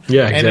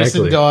yeah, exactly.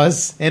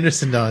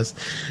 Anderson Dawes.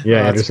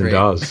 Yeah, Anderson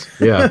Dawes.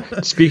 Yeah.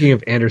 Speaking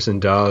of Anderson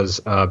Dawes,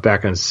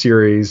 back on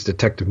series,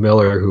 Detective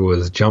Miller, who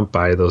was jumped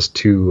by those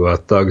two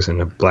thugs in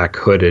a black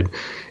hooded,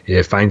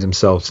 finds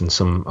himself in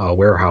some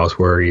warehouse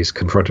where he's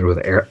confronted with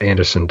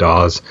Anderson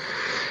Dawes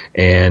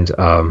and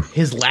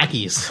his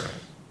lackeys.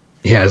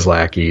 Yeah, his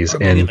lackeys,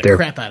 and they're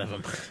crap out of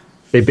him.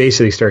 They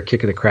basically start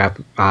kicking the crap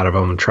out of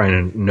him and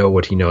trying to know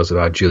what he knows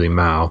about Julie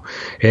Mao.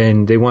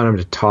 And they want him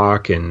to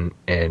talk, and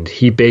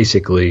he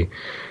basically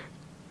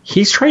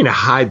he's trying to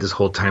hide this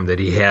whole time that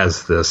he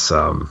has this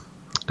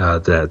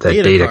that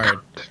data card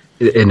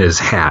in his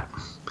hat.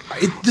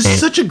 This is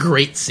such a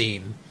great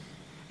scene.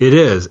 It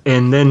is.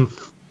 And then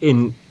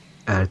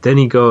then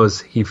he goes,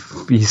 he's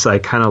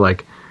kind of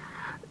like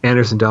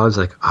Anderson Dawes,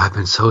 like, oh, I've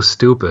been so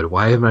stupid.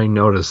 Why haven't I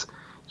noticed?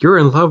 You're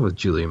in love with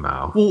Julie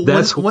Mao. Well,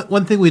 that's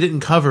one thing we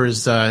didn't cover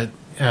is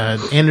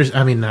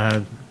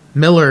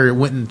Miller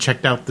went and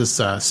checked out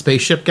this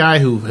spaceship guy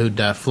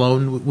who'd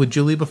flown with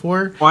Julie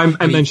before. Oh,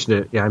 I mentioned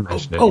it. Yeah, I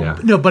mentioned it. Yeah.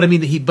 No, but I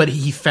mean,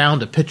 he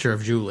found a picture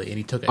of Julie and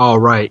he took it. Oh,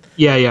 right.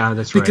 Yeah,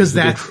 that's right. Because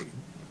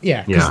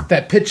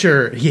that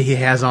picture he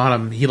has on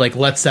him, he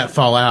lets that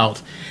fall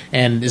out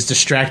and is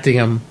distracting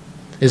him.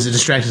 He's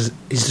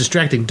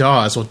distracting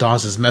Dawes while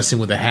Dawes is messing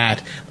with the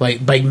hat,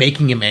 by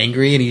making him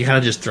angry, and he kind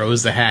of just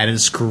throws the hat, and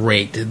it's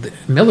great.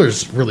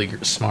 Miller's really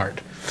smart.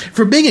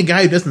 For being a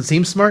guy who doesn't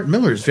seem smart,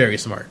 Miller's very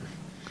smart.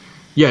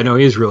 Yeah, no,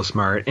 he's real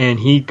smart, and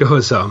he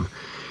goes, so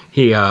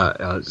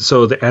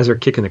as they're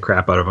kicking the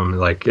crap out of him,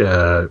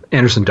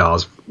 Anderson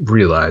Dawes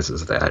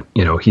realizes that,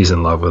 he's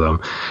in love with him,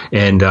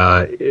 and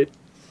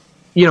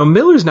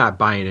Miller's not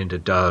buying into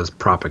Dawes'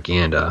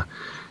 propaganda.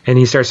 And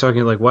he starts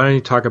talking why don't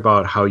you talk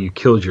about how you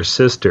killed your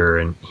sister?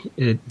 And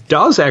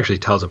Dawes actually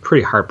tells a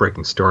pretty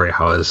heartbreaking story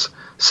how his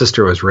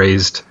sister was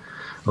raised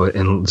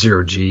in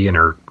 0G and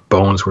her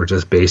bones were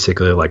just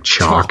basically like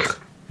chalk.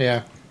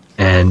 Yeah.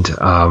 And,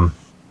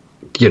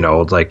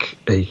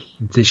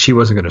 she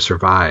wasn't going to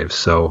survive.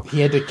 So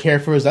he had to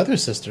care for his other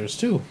sisters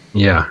too.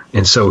 Yeah.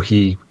 And so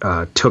he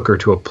took her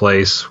to a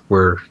place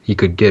where he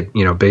could get,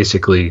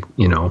 basically,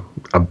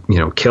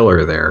 kill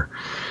her there.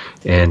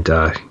 And,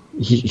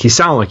 he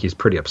sounded like he's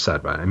pretty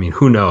upset by it. I mean,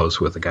 who knows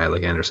with a guy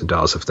like Anderson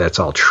Dawes if that's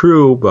all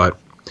true, but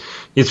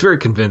it's very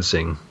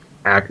convincing,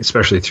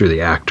 especially through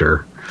the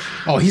actor.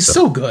 Oh, he's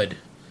so good.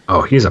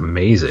 Oh, he's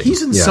amazing.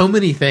 He's in so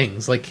many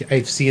things.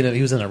 I've seen him.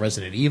 He was in a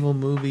Resident Evil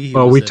movie.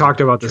 We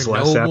talked about this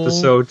last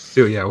episode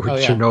too. Yeah,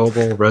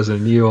 Chernobyl,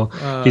 Resident Evil.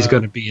 He's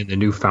going to be in the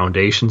new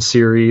Foundation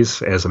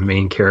series as a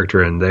main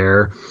character in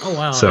there. Oh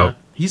wow! So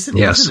he's in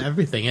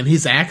everything, and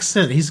his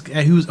accent. He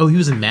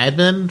was in Mad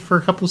Men for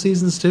a couple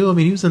seasons too. I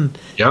mean, he was in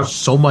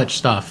so much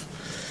stuff.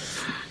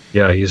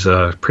 Yeah, he's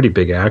a pretty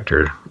big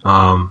actor.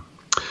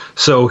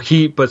 So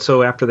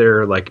after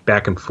they're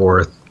back and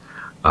forth,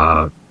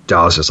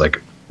 Dawes is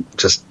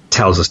just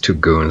tells his two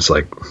goons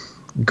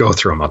go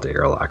throw him out the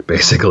airlock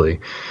basically,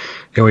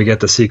 and we get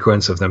the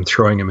sequence of them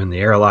throwing him in the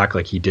airlock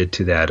like he did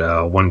to that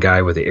one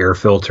guy with the air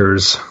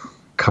filters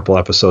a couple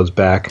episodes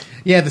back.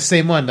 Yeah, the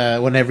same one.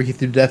 Whenever he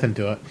threw death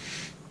into it.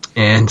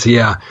 And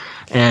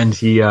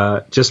he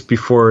just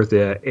before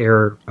the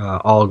air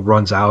all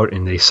runs out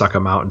and they suck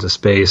him out into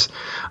space,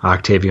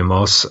 Octavia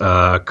Moss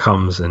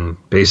comes and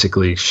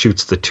basically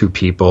shoots the two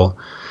people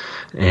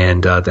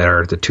and that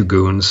are the two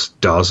goons,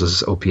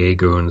 Dawes' OPA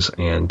goons,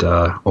 and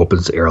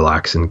opens the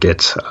airlocks and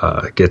gets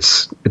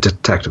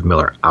Detective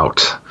Miller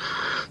out.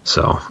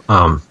 So,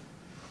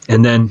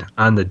 and then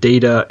on the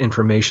data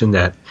information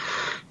that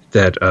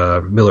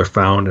Miller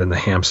found in the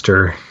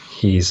hamster,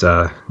 he's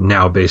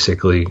now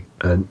basically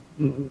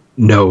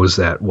knows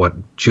that what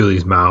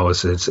Julie's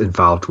mouse is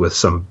involved with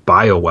some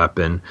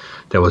bioweapon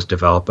that was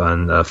developed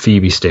on the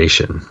Phoebe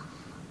station.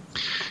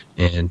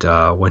 And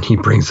when he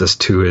brings this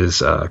to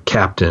his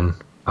captain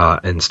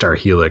in Star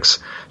Helix,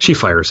 she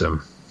fires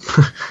him.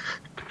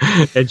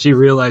 And she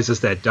realizes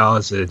that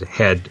Dawes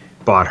had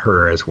bought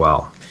her as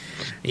well.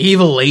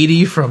 Evil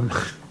lady from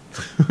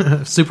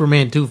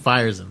Superman 2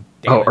 fires him.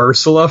 Damn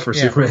Ursula for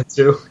Superman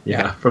 2?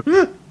 Yeah.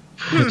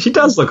 She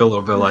does look a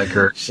little bit like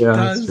her. She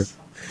does. That's true.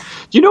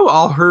 Do you know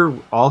all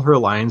her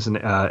lines in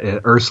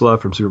Ursula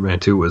from Superman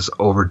 2 was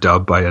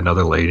overdubbed by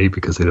another lady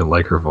because they didn't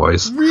like her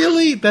voice?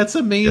 Really? That's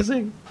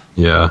amazing.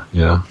 Yeah,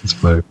 it's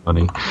very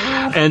funny.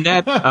 And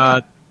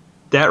that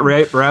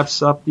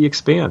wraps up The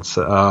Expanse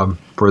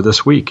for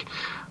this week.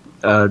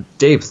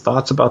 Dave,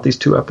 thoughts about these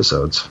two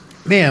episodes?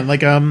 Man,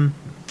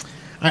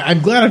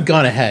 I'm glad I've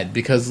gone ahead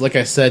because, like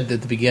I said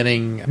at the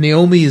beginning,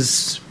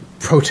 Naomi's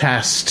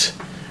protest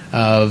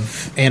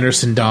of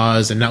Anderson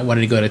Dawes and not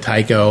wanting to go to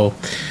Tycho,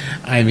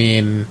 I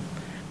mean,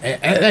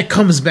 that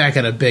comes back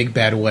in a big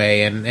bad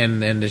way,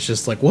 and it's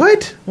just like,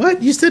 what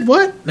you said,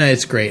 what? No,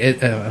 it's great.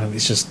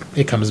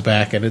 It comes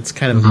back, and it's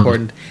kind of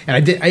important. And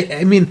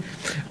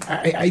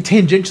I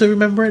tangentially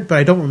remember it, but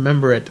I don't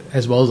remember it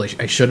as well as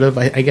I should have,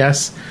 I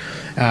guess,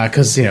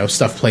 because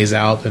stuff plays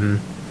out in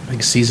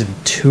like season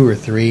 2 or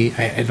 3.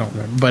 I don't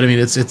remember, but I mean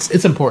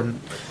it's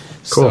important.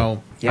 Cool.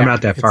 So, yeah, I'm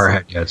not that far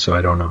ahead yet, so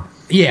I don't know.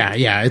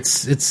 Yeah,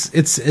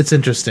 it's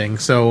interesting.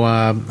 So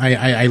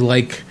I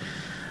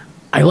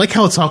like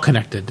how it's all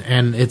connected,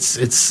 and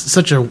it's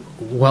such a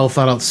well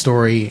thought out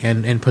story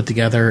and put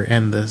together,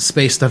 and the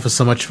space stuff is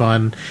so much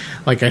fun.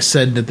 Like I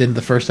said at the end of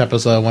the first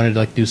episode, I wanted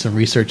to do some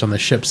research on the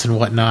ships and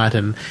whatnot,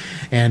 and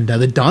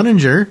the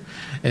Donninger,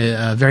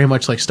 very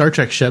much like Star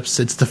Trek ships,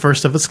 it's the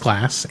first of its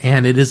class,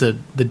 and the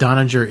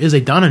Donninger is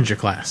a Donninger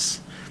class.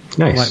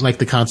 Nice. Like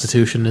the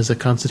Constitution is a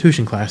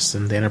Constitution class,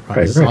 and the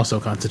Enterprise is also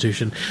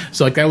Constitution.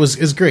 So that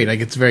is great.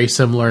 It's very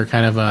similar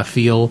kind of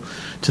feel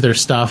to their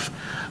stuff.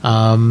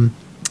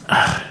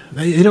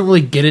 They don't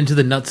really get into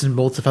the nuts and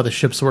bolts of how the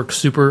ships work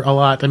super a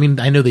lot. I mean,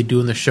 I know they do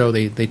in the show.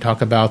 They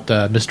talk about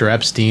Mr.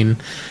 Epstein,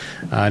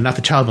 not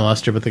the child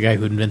molester, but the guy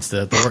who invents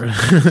the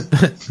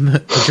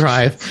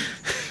drive.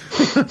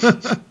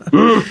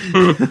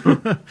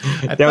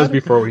 That was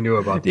before we knew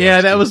about the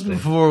that was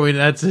before we.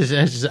 That's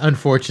just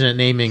unfortunate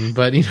naming,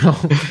 but at least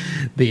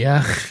they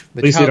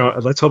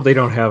don't. Let's hope they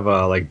don't have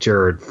like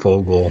Jared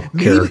Fogle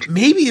character.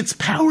 Maybe it's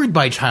powered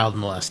by child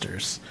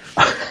molesters.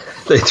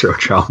 They throw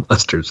child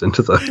molesters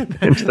into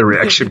the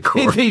reaction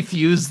core. They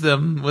fuse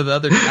them with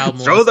other child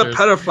molesters. Throw the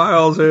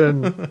pedophiles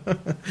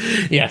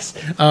in. Yes,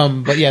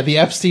 but yeah, the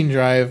Epstein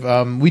drive.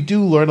 We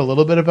do learn a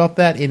little bit about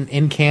that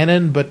in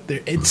canon, but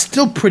it's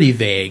still pretty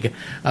vague.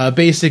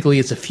 Basically,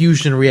 it's a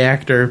fusion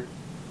reactor,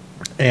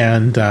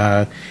 and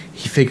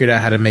he figured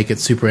out how to make it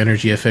super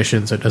energy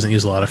efficient, so it doesn't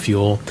use a lot of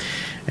fuel,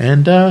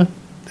 and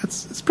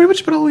that's pretty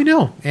much about all we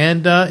know.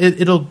 And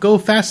it'll go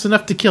fast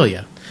enough to kill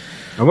you.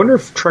 I wonder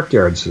if Trek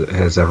Yards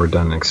has ever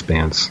done an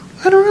Expanse.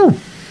 I don't know.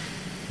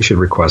 We should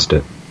request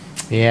it.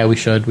 Yeah, we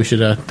should. We should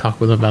talk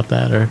with them about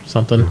that or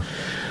something.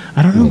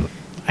 I don't know.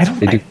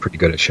 They do pretty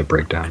good at ship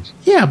breakdowns.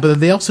 Yeah,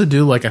 but they also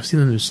do, I've seen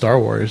them do Star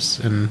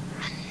Wars and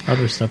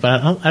other stuff.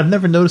 I've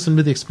never noticed them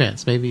do The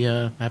Expanse. Maybe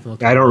I haven't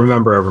looked. I don't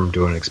remember ever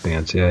doing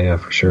Expanse. Yeah,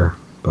 for sure.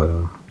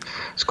 But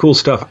it's cool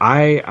stuff.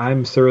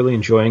 I'm thoroughly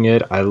enjoying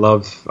it.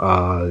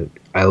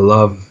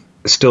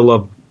 Still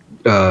love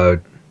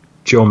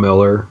Joe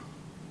Miller.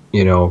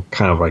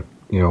 Kind of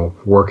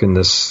working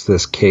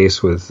this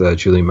case with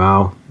Julie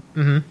Mao.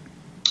 Mm-hmm.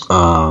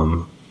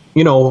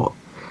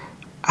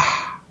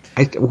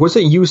 Was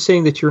it you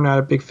saying that you're not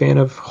a big fan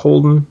of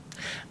Holden?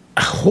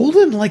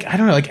 Holden, I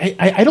don't know.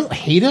 I don't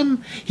hate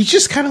him. He's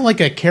just kind of like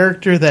a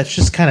character that's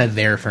just kind of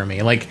there for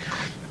me.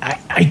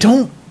 I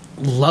don't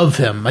love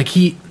him.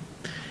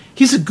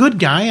 He's a good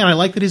guy, and I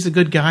like that he's a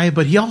good guy,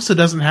 but he also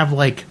doesn't have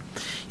the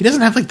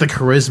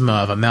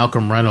charisma of a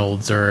Malcolm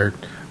Reynolds or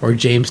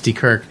James T.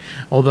 Kirk,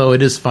 although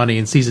it is funny,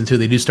 in season 2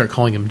 they do start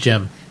calling him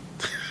Jim.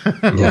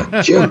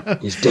 Yeah, Jim.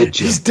 He's dead,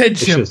 Jim. He's dead,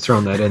 Jim. I should have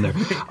thrown that in there.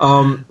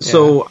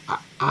 So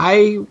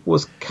I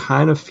was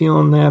kind of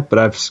feeling that, but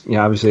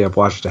obviously I've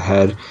watched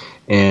ahead,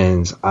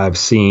 and I've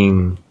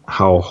seen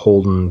how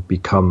Holden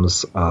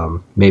becomes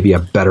maybe a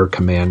better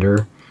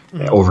commander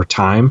over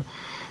time,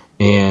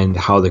 and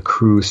how the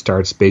crew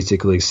starts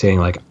basically saying,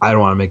 I don't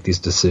want to make these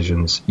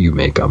decisions, you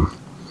make them.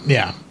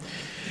 Yeah.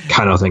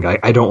 Kind of thing.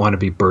 I don't want to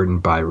be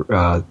burdened by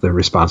the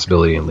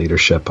responsibility and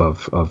leadership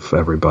of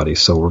everybody,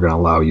 so we're going to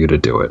allow you to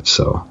do it.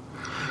 So,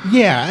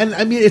 yeah, and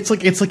I mean, it's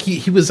like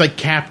he was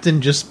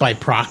captain just by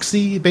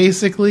proxy,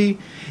 basically.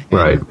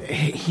 Right.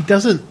 He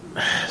doesn't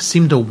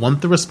seem to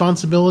want the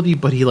responsibility,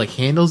 but he like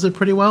handles it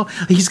pretty well.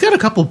 He's got a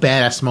couple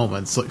badass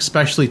moments, like,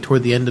 especially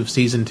toward the end of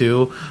season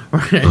 2,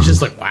 where it's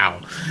just like,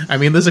 wow. I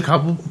mean, there's a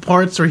couple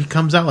parts where he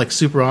comes out like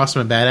super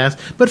awesome and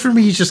badass, but for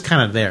me, he's just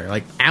kind of there.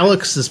 Like,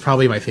 Alex is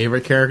probably my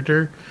favorite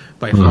character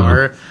by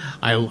far.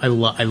 I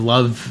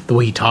love the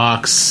way he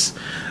talks.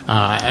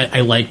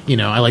 I like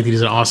that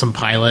he's an awesome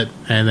pilot,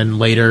 and then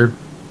later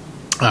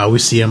we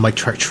see him like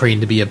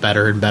trained to be a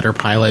better and better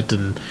pilot,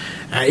 and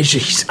I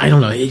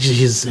don't know.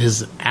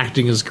 His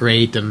acting is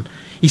great, and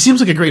he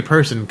seems like a great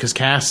person because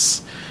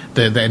Cass,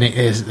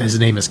 his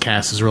name is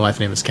Cass. His real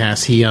life name is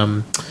Cass. He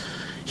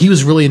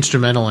was really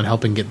instrumental in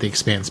helping get the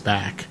Expanse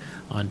back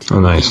on TV. Oh,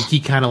 nice. He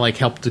kind of like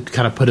helped to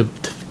kind of put a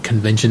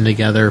convention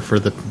together for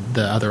the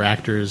other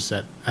actors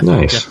that I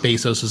think Jeff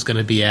Bezos was going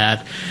to be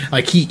at.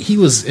 Like he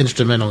was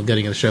instrumental in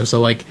getting the show.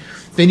 So like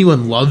if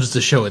anyone loves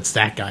the show, it's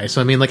that guy.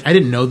 So I mean, like I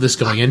didn't know this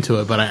going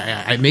into it, but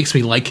it makes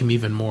me like him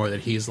even more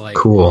that he's like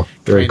cool,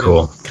 very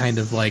cool. Kind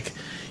of like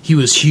he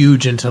was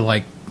huge into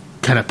like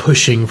kind of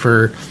pushing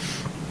for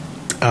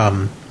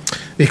the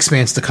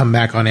Expanse to come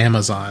back on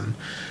Amazon.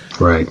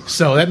 Right.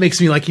 So that makes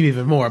me like him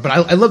even more. But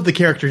I love the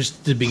characters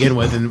to begin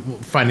with,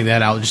 and finding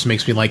that out just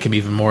makes me like him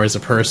even more as a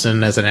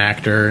person, as an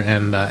actor,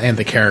 and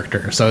the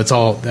character. So it's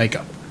all like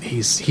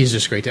he's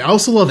just great. I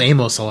also love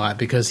Amos a lot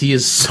because he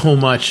is so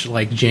much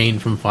like Jane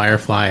from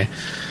Firefly.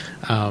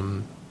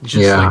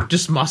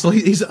 Just muscle.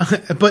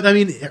 But I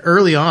mean,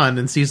 early on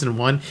in season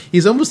 1,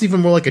 he's almost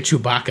even more like a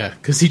Chewbacca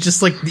because he just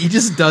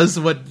does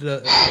what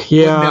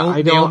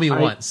Naomi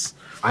wants.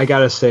 I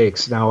gotta say,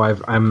 now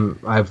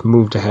I've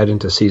moved ahead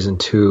into season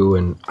 2,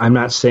 and I'm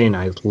not saying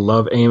I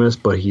love Amos,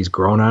 but he's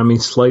grown on me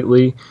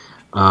slightly.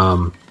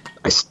 I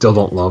still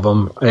don't love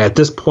him. At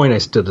this point, I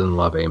still didn't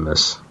love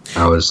Amos.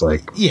 I was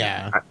like,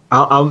 yeah.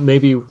 I'll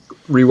maybe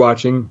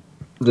rewatching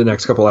the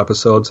next couple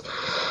episodes.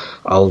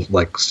 I'll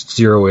like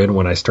zero in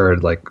when I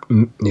started like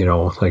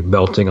like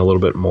melting a little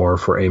bit more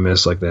for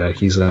Amos, like that.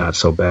 He's not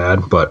so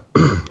bad, but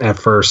at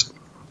first,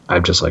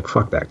 I'm just like,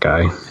 fuck that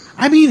guy.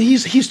 I mean,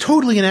 he's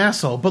totally an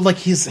asshole, but like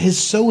he's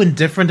so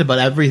indifferent about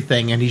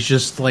everything, and he's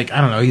just like, I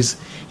don't know, he's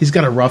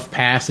got a rough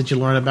past that you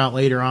learn about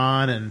later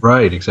on, and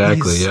right,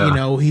 exactly,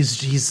 yeah.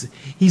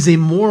 He's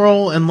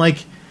immoral, and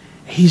like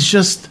he's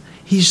just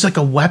like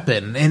a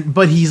weapon,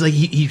 but he's like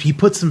he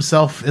puts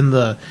himself in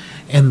the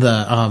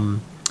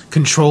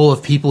control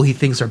of people he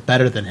thinks are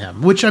better than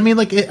him, which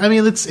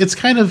it's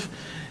kind of,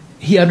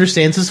 he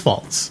understands his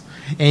faults,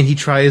 and he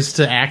tries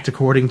to act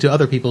according to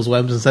other people's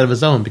whims instead of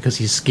his own because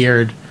he's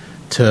scared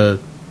to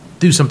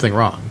do something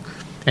wrong,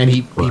 and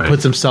he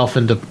puts himself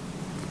into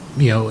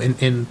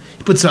he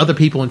puts other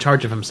people in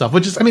charge of himself,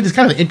 which is it's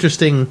kind of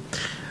interesting.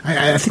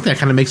 I think that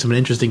kind of makes him an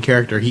interesting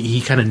character. He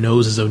kind of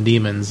knows his own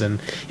demons,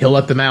 and he'll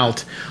let them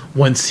out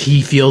once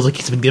he feels like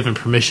he's been given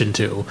permission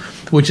to,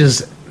 which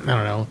is, I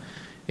don't know.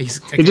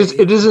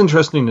 It is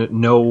interesting to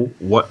know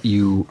what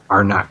you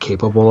are not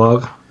capable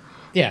of,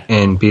 yeah,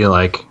 and be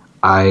like,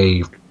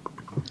 I'll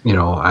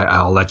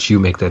let you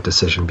make that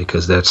decision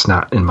because that's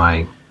not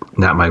my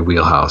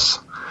wheelhouse,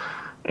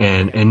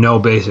 and know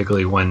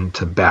basically when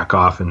to back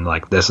off and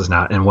like this is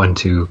not, and when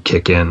to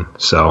kick in.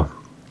 So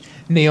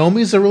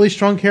Naomi's a really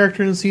strong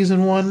character in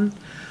season 1.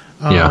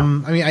 Yeah. I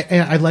mean,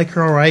 I like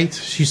her all right.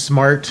 She's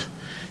smart.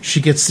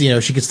 She gets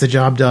the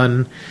job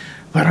done.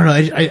 But I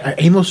don't know.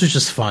 Amos is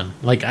just fun.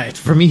 Like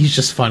for me, he's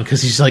just fun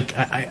because he's like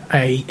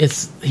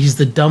he's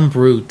the dumb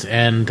brute,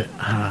 and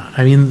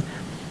I mean,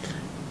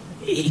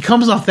 he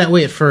comes off that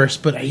way at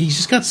first, but he's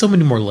just got so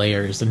many more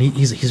layers, and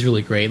he's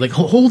really great. Like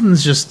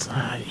Holden's just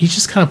he's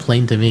just kind of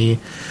plain to me.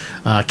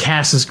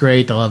 Cass is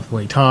great. I love the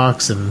way he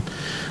talks, and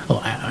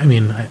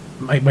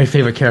my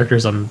favorite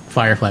characters on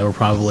Firefly were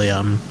probably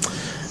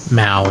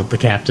Mal, the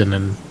captain,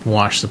 and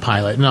Wash, the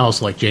pilot, and I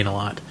also like Jane a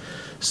lot.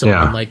 So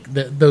yeah. Like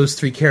those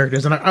 3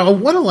 characters, and I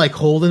want to like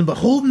Holden, but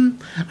Holden,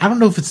 I don't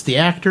know if it's the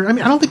actor. I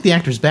mean, I don't think the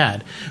actor's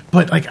bad,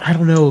 but like I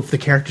don't know if the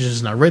character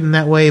is not written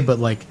that way. But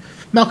like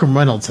Malcolm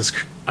Reynolds has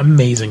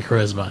amazing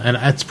charisma, and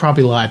it's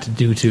probably a lot to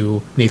do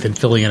to Nathan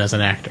Fillion as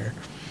an actor.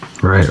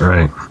 Right.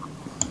 I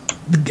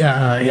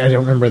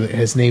don't remember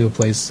his name who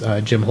plays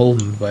Jim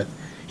Holden, but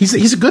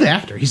he's a good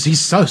actor.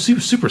 He's so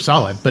super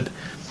solid. But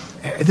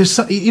there's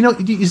you know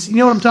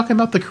what I'm talking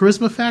about, the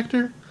charisma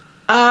factor.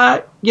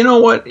 You know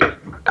what?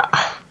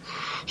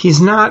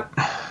 He's not.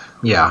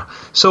 Yeah.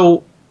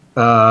 So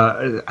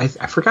I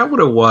forgot what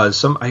it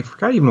was. I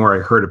forgot even where I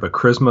heard it, but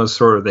charisma is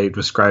sort of, they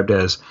described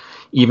as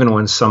even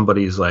when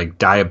somebody's like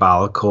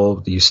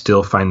diabolical, you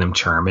still find them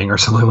charming or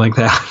something like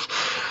that.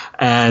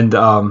 And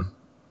Holden,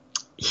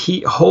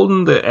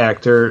 the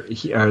actor,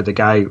 or the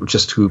guy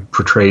just who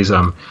portrays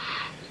him,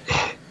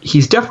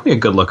 he's definitely a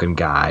good-looking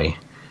guy,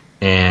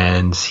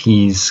 and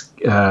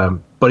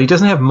but he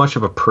doesn't have much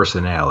of a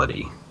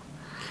personality.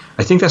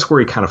 I think that's where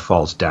he kind of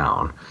falls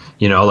down.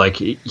 Like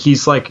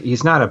he's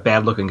not a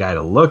bad looking guy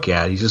to look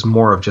at. He's just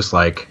more of just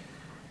like,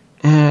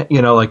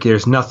 like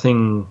there's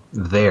nothing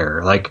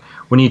there. Like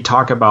when you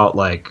talk about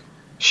like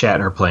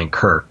Shatner playing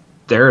Kirk,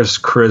 there's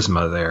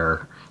charisma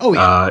there, Oh,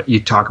 yeah. You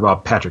talk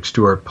about Patrick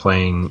Stewart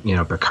playing,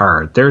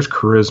 Picard. There's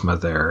charisma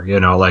there,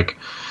 like,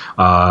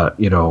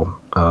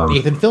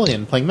 Nathan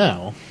Fillion playing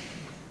Mal.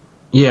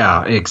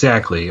 Yeah,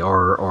 exactly.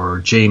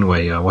 Or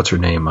Janeway, what's her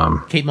name?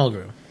 Kate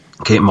Mulgrew.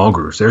 Kate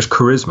Mulgrew. There's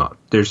charisma.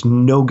 There's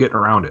no getting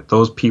around it.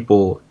 Those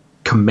people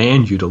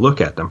command you to look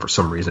at them for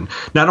some reason.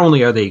 Not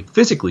only are they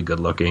physically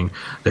good looking,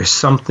 there's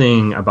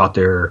something about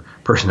their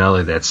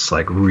personality that's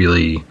like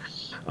really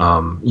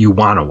you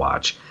want to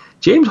watch.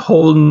 James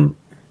Holden,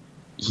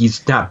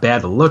 he's not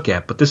bad to look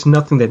at, but there's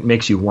nothing that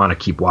makes you want to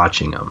keep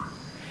watching him.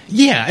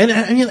 Yeah,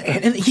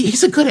 and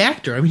he's a good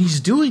actor. I mean, he's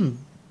doing.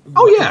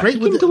 Oh yeah, he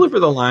can deliver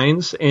the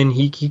lines, and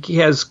he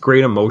has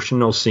great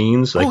emotional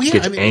scenes. Like he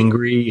gets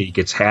angry, he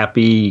gets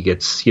happy, he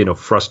gets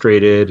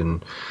frustrated,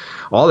 and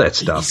all that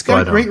stuff. He's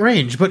got a great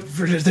range, but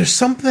there's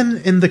something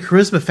in the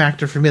charisma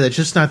factor for me that's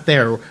just not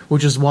there,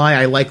 which is why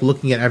I like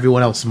looking at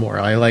everyone else more.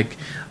 I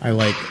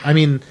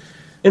mean,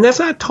 and that's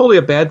not totally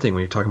a bad thing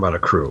when you're talking about a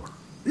crew.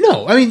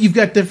 No, I mean, you've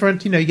got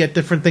different, you get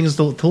different things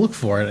to look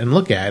for and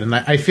look at, and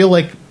I feel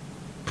like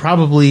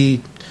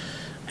probably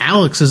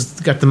Alex has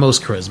got the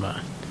most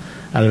charisma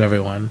out of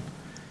everyone.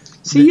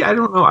 See, I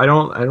don't know.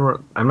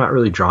 I'm not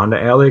really drawn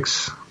to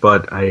Alex,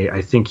 but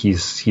I think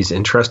he's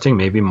interesting.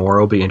 Maybe more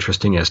will be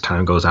interesting as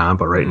time goes on,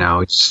 but right now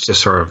it's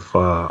just sort of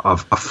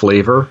a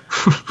flavor.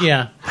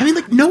 Yeah. I mean,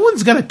 like, no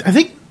one's got it. I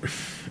think,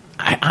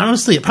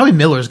 honestly, probably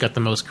Miller's got the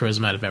most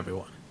charisma out of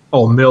everyone.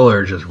 Oh,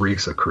 Miller just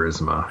reeks of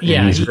charisma.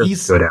 Yeah, he's really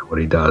good at what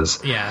he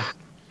does. Yeah.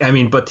 I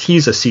mean, but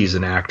he's a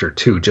seasoned actor,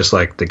 too, just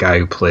like the guy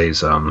who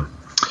plays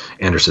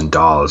Anderson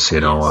Dawes,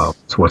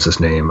 what's his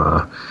name?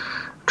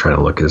 Trying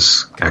to look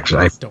his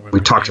actually. We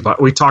talked about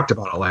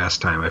it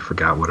last time. I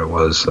forgot what it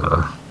was,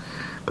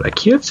 but I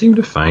can't seem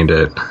to find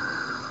it.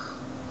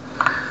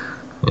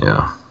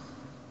 Yeah,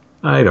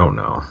 I don't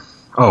know.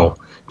 Oh,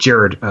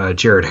 Jared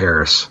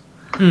Harris.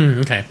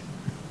 Okay,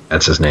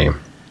 that's his name.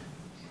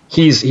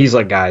 He's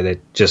a guy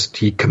that just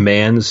he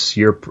commands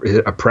he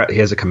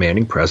has a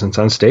commanding presence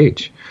on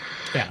stage.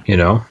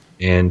 Yeah,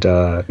 and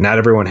not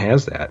everyone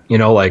has that.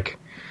 Like.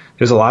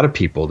 There's a lot of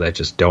people that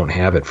just don't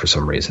have it for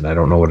some reason. I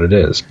don't know what it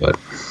is, but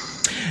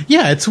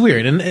yeah, it's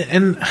weird,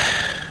 and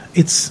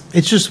it's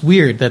just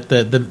weird that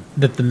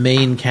the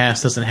main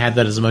cast doesn't have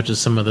that as much as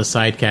some of the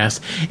side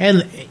cast.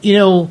 And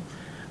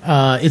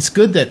it's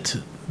good that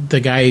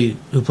the guy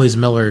who plays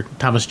Miller,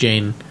 Thomas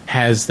Jane,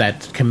 has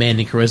that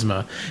commanding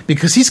charisma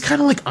because he's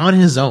kind of like on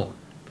his own.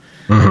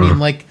 Mm-hmm. I mean,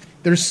 like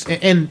there's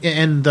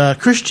and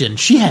Christian,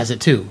 she has it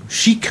too.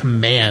 She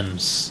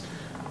commands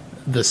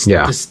the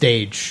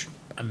stage.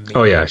 Amazing.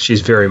 Oh yeah,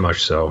 she's very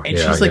much so. And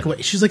she's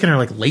like in her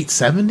late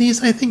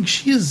 70s, I think.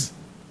 She is.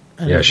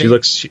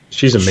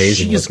 She's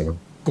amazing looking.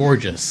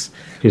 Gorgeous.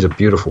 She's a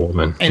beautiful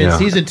woman. And in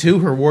season 2,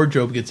 her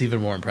wardrobe gets even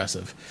more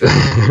impressive.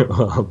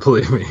 Well,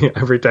 believe me,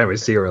 every time I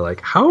see her,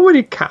 like how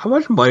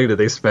much money do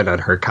they spend on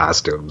her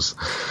costumes?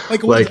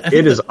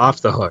 It is off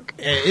the hook.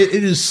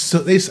 It is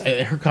so.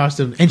 Her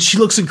costume, and she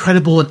looks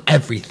incredible in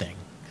everything.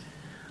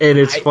 And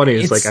it's funny.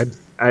 It's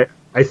like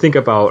I think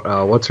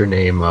about what's her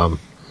name.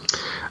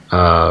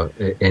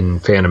 In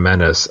Phantom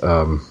Menace,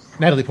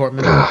 Natalie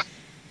Portman.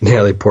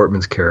 Natalie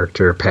Portman's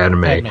character,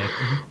 Padme.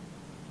 Mm-hmm.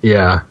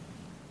 Yeah,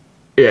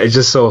 it's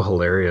just so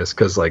hilarious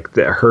because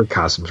her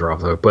costumes are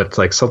off the hook, but it's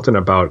like something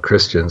about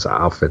Christian's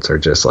outfits are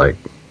just like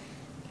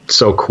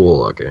so cool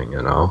looking.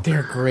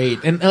 They're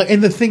great, and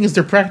the thing is,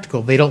 they're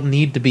practical. They don't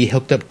need to be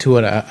hooked up to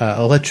an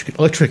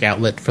electric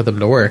outlet for them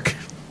to work.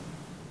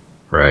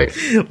 Right.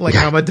 Like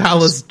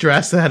Amidala's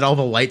dress that had all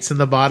the lights in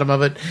the bottom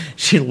of it.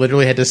 She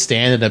literally had to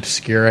stand and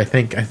obscure. I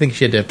think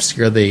she had to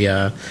obscure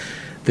the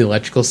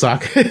electrical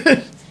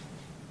socket.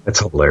 That's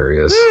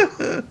hilarious.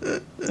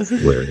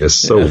 Hilarious.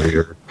 So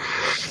weird.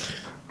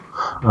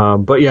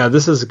 But yeah,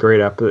 this is a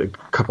great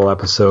couple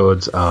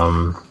episodes.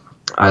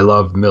 I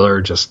love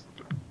Miller just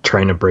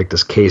trying to break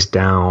this case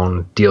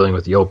down, dealing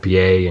with the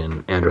OPA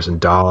and Anderson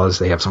Dawes.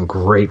 They have some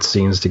great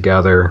scenes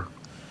together.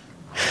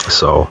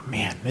 So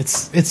man,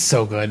 it's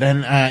so good,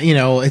 and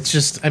it's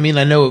just. I mean,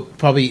 I know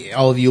probably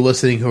all of you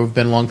listening who have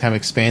been longtime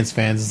Expanse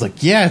fans is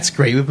like, yeah, it's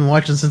great. We've been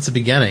watching since the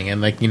beginning,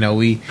 and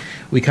we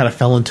kind of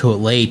fell into it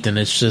late, and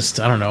it's just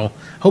I don't know.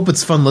 Hope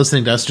it's fun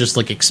listening to us just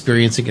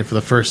experiencing it for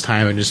the first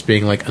time and just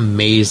being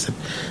amazed at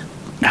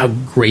how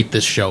great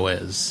this show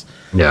is.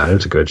 Yeah,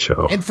 it's a good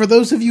show. And for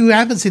those of you who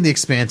haven't seen The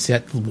Expanse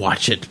yet,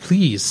 watch it,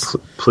 please.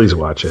 Please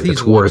watch it.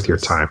 It's worth your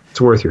time.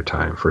 It's worth your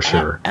time for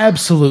sure.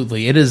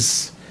 Absolutely, it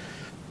is.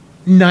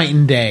 Night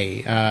and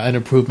day, an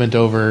improvement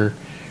over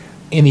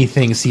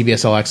anything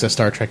CBS All Access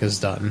Star Trek has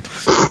done.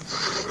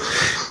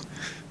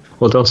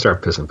 Well, don't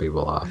start pissing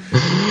people off.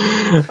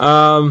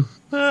 I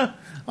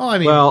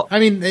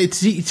mean,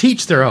 it's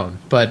each their own,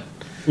 but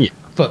yeah,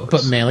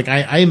 but man,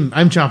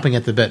 I'm chomping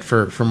at the bit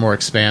for more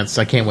Expanse.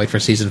 I can't wait for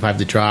season 5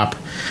 to drop.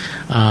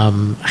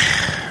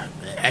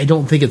 I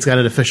don't think it's got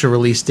an official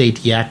release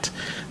date yet.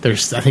 I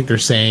think they're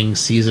saying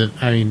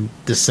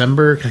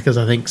December, because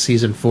I think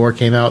season 4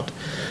 came out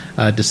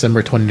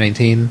December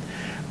 2019.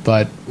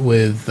 But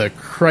with the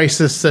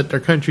crisis that our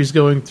country's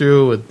going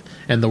through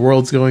and the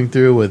world's going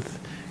through with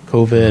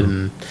COVID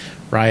and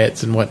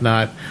riots and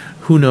whatnot.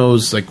 Who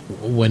knows, like,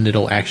 when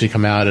it'll actually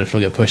come out, if it'll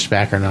get pushed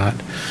back or not.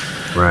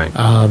 Right.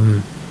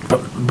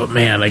 But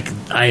man, like,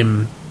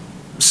 I'm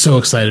so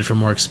excited for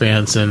more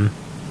Expanse, and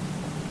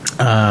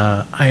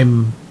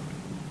I'm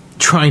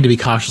trying to be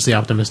cautiously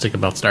optimistic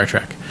about Star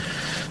Trek.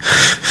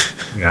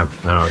 Yeah,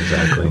 I know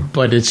exactly.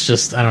 But it's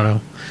just, I don't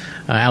know.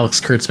 Alex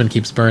Kurtzman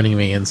keeps burning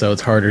me, and so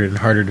it's harder and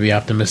harder to be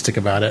optimistic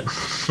about it.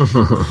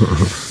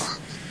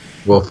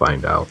 We'll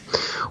find out.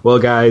 Well,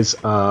 guys,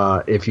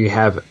 if you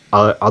have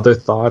other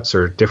thoughts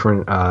or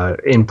different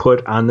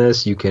input on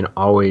this, you can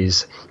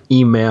always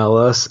email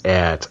us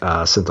at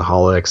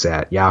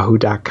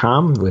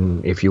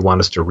synthaholics@yahoo.com. If you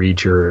want us to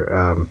read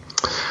your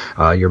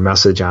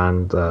message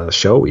on the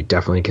show, we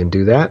definitely can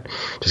do that.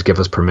 Just give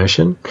us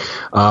permission.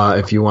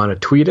 If you want to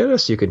tweet at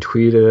us, you can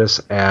tweet at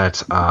us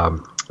at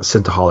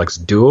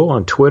Synthaholics Duo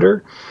on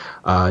Twitter.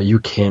 You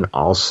can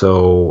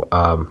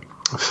also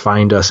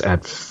find us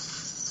at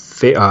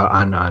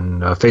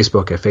on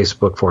Facebook at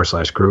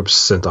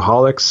Facebook.com/groups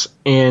Synthaholics,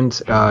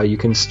 and you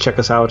can check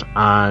us out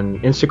on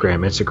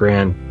Instagram,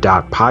 Instagram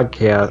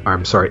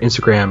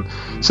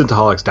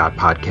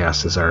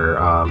Synthaholics.podcast is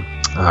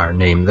our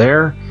name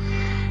there.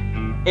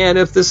 And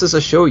if this is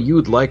a show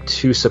you'd like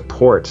to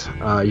support,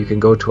 you can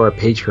go to our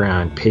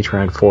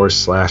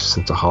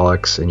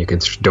Patreon.com/Synthaholics, and you can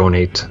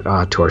donate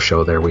to our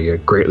show there. We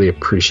greatly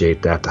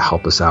appreciate that to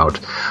help us out.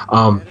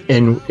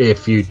 And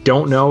if you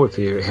don't know, if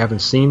you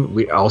haven't seen,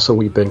 we've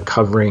been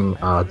covering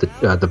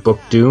the book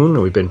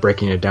Dune. We've been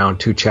breaking it down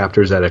 2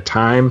 chapters at a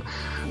time.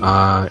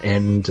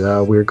 And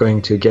we're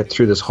going to get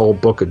through this whole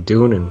book of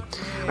Dune, and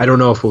I don't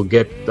know if we'll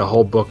get the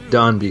whole book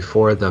done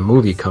before the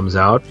movie comes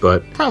out,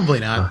 but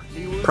probably not.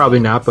 Probably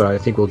not, but I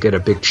think we'll get a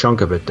big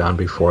chunk of it done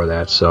before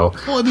that. So,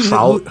 well, I mean,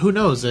 who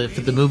knows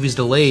if the movie's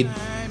delayed?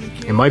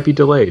 It might be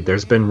delayed.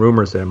 There's been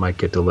rumors that it might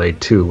get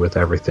delayed too with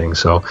everything.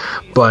 So,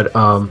 but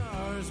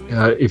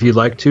if you'd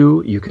like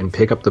to, you can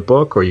pick up the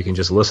book, or you can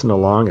just listen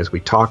along as we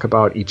talk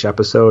about each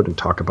episode and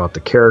talk about the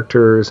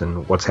characters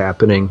and what's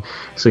happening,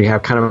 so you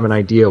have kind of an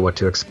idea what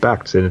to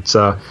expect. And it's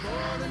a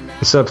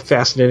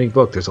fascinating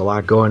book. There's a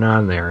lot going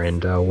on there,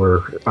 and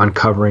we're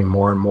uncovering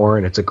more and more,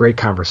 and it's a great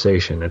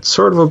conversation. It's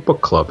sort of a book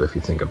club if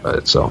you think about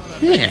it. So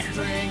yeah.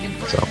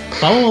 So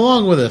follow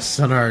along with us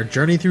on our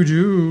journey through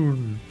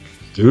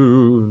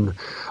Dune.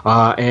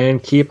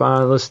 And keep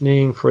on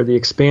listening for The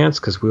Expanse,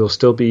 because we'll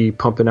still be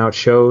pumping out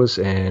shows,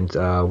 and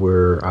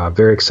we're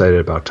very excited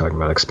about talking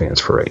about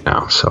Expanse for right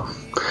now. So,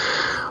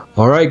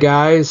 all right,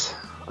 guys.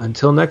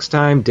 Until next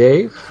time,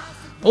 Dave.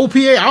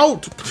 OPA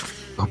out.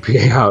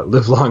 OPA out.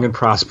 Live long and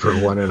prosper,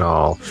 one and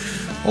all.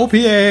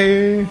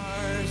 OPA.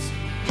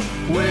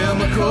 Well,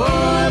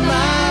 McCoy,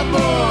 my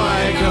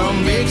boy,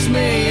 come mix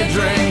me a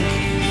drink.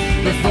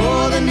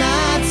 Before the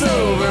night's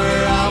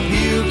over, I'll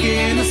puke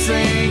in the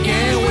sink,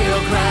 and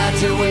we'll cry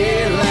till we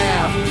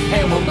laugh,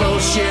 and we'll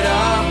both shit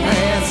our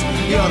pants.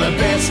 You're the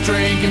best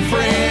drinking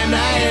friend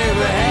I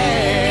ever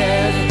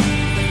had.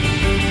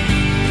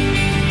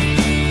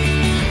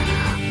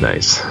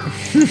 Nice.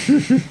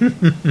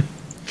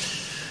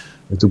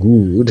 It's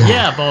good.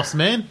 Yeah, boss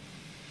man.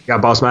 Yeah,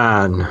 boss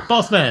man.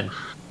 Boss man.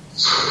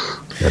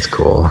 That's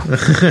cool.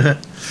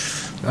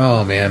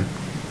 Oh man,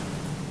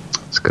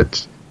 it's good.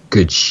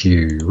 Good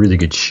shoe. Really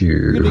good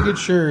shoe. Really good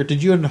shirt.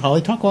 Did you and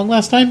Holly talk long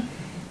last time?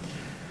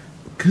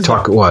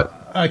 Talk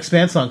what?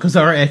 Expanse on, because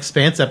our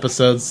Expanse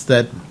episodes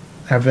that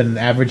have been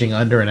averaging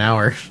under an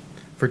hour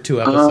for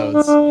 2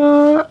 episodes.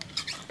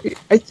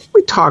 I think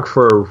we talked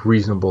for a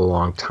reasonable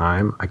long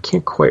time. I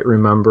can't quite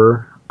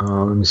remember.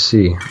 Let me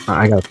see.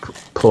 I gotta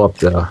pull up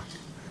the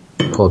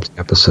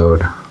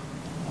episode.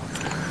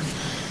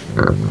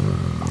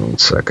 1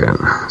 second.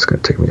 It's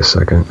gonna take me a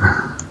second.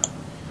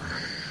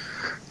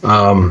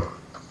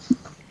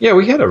 Yeah,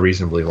 we had a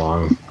reasonably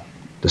long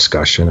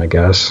discussion, I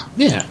guess.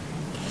 Yeah.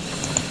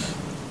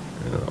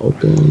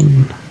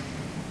 Open.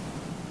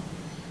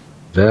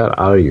 Where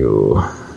are you?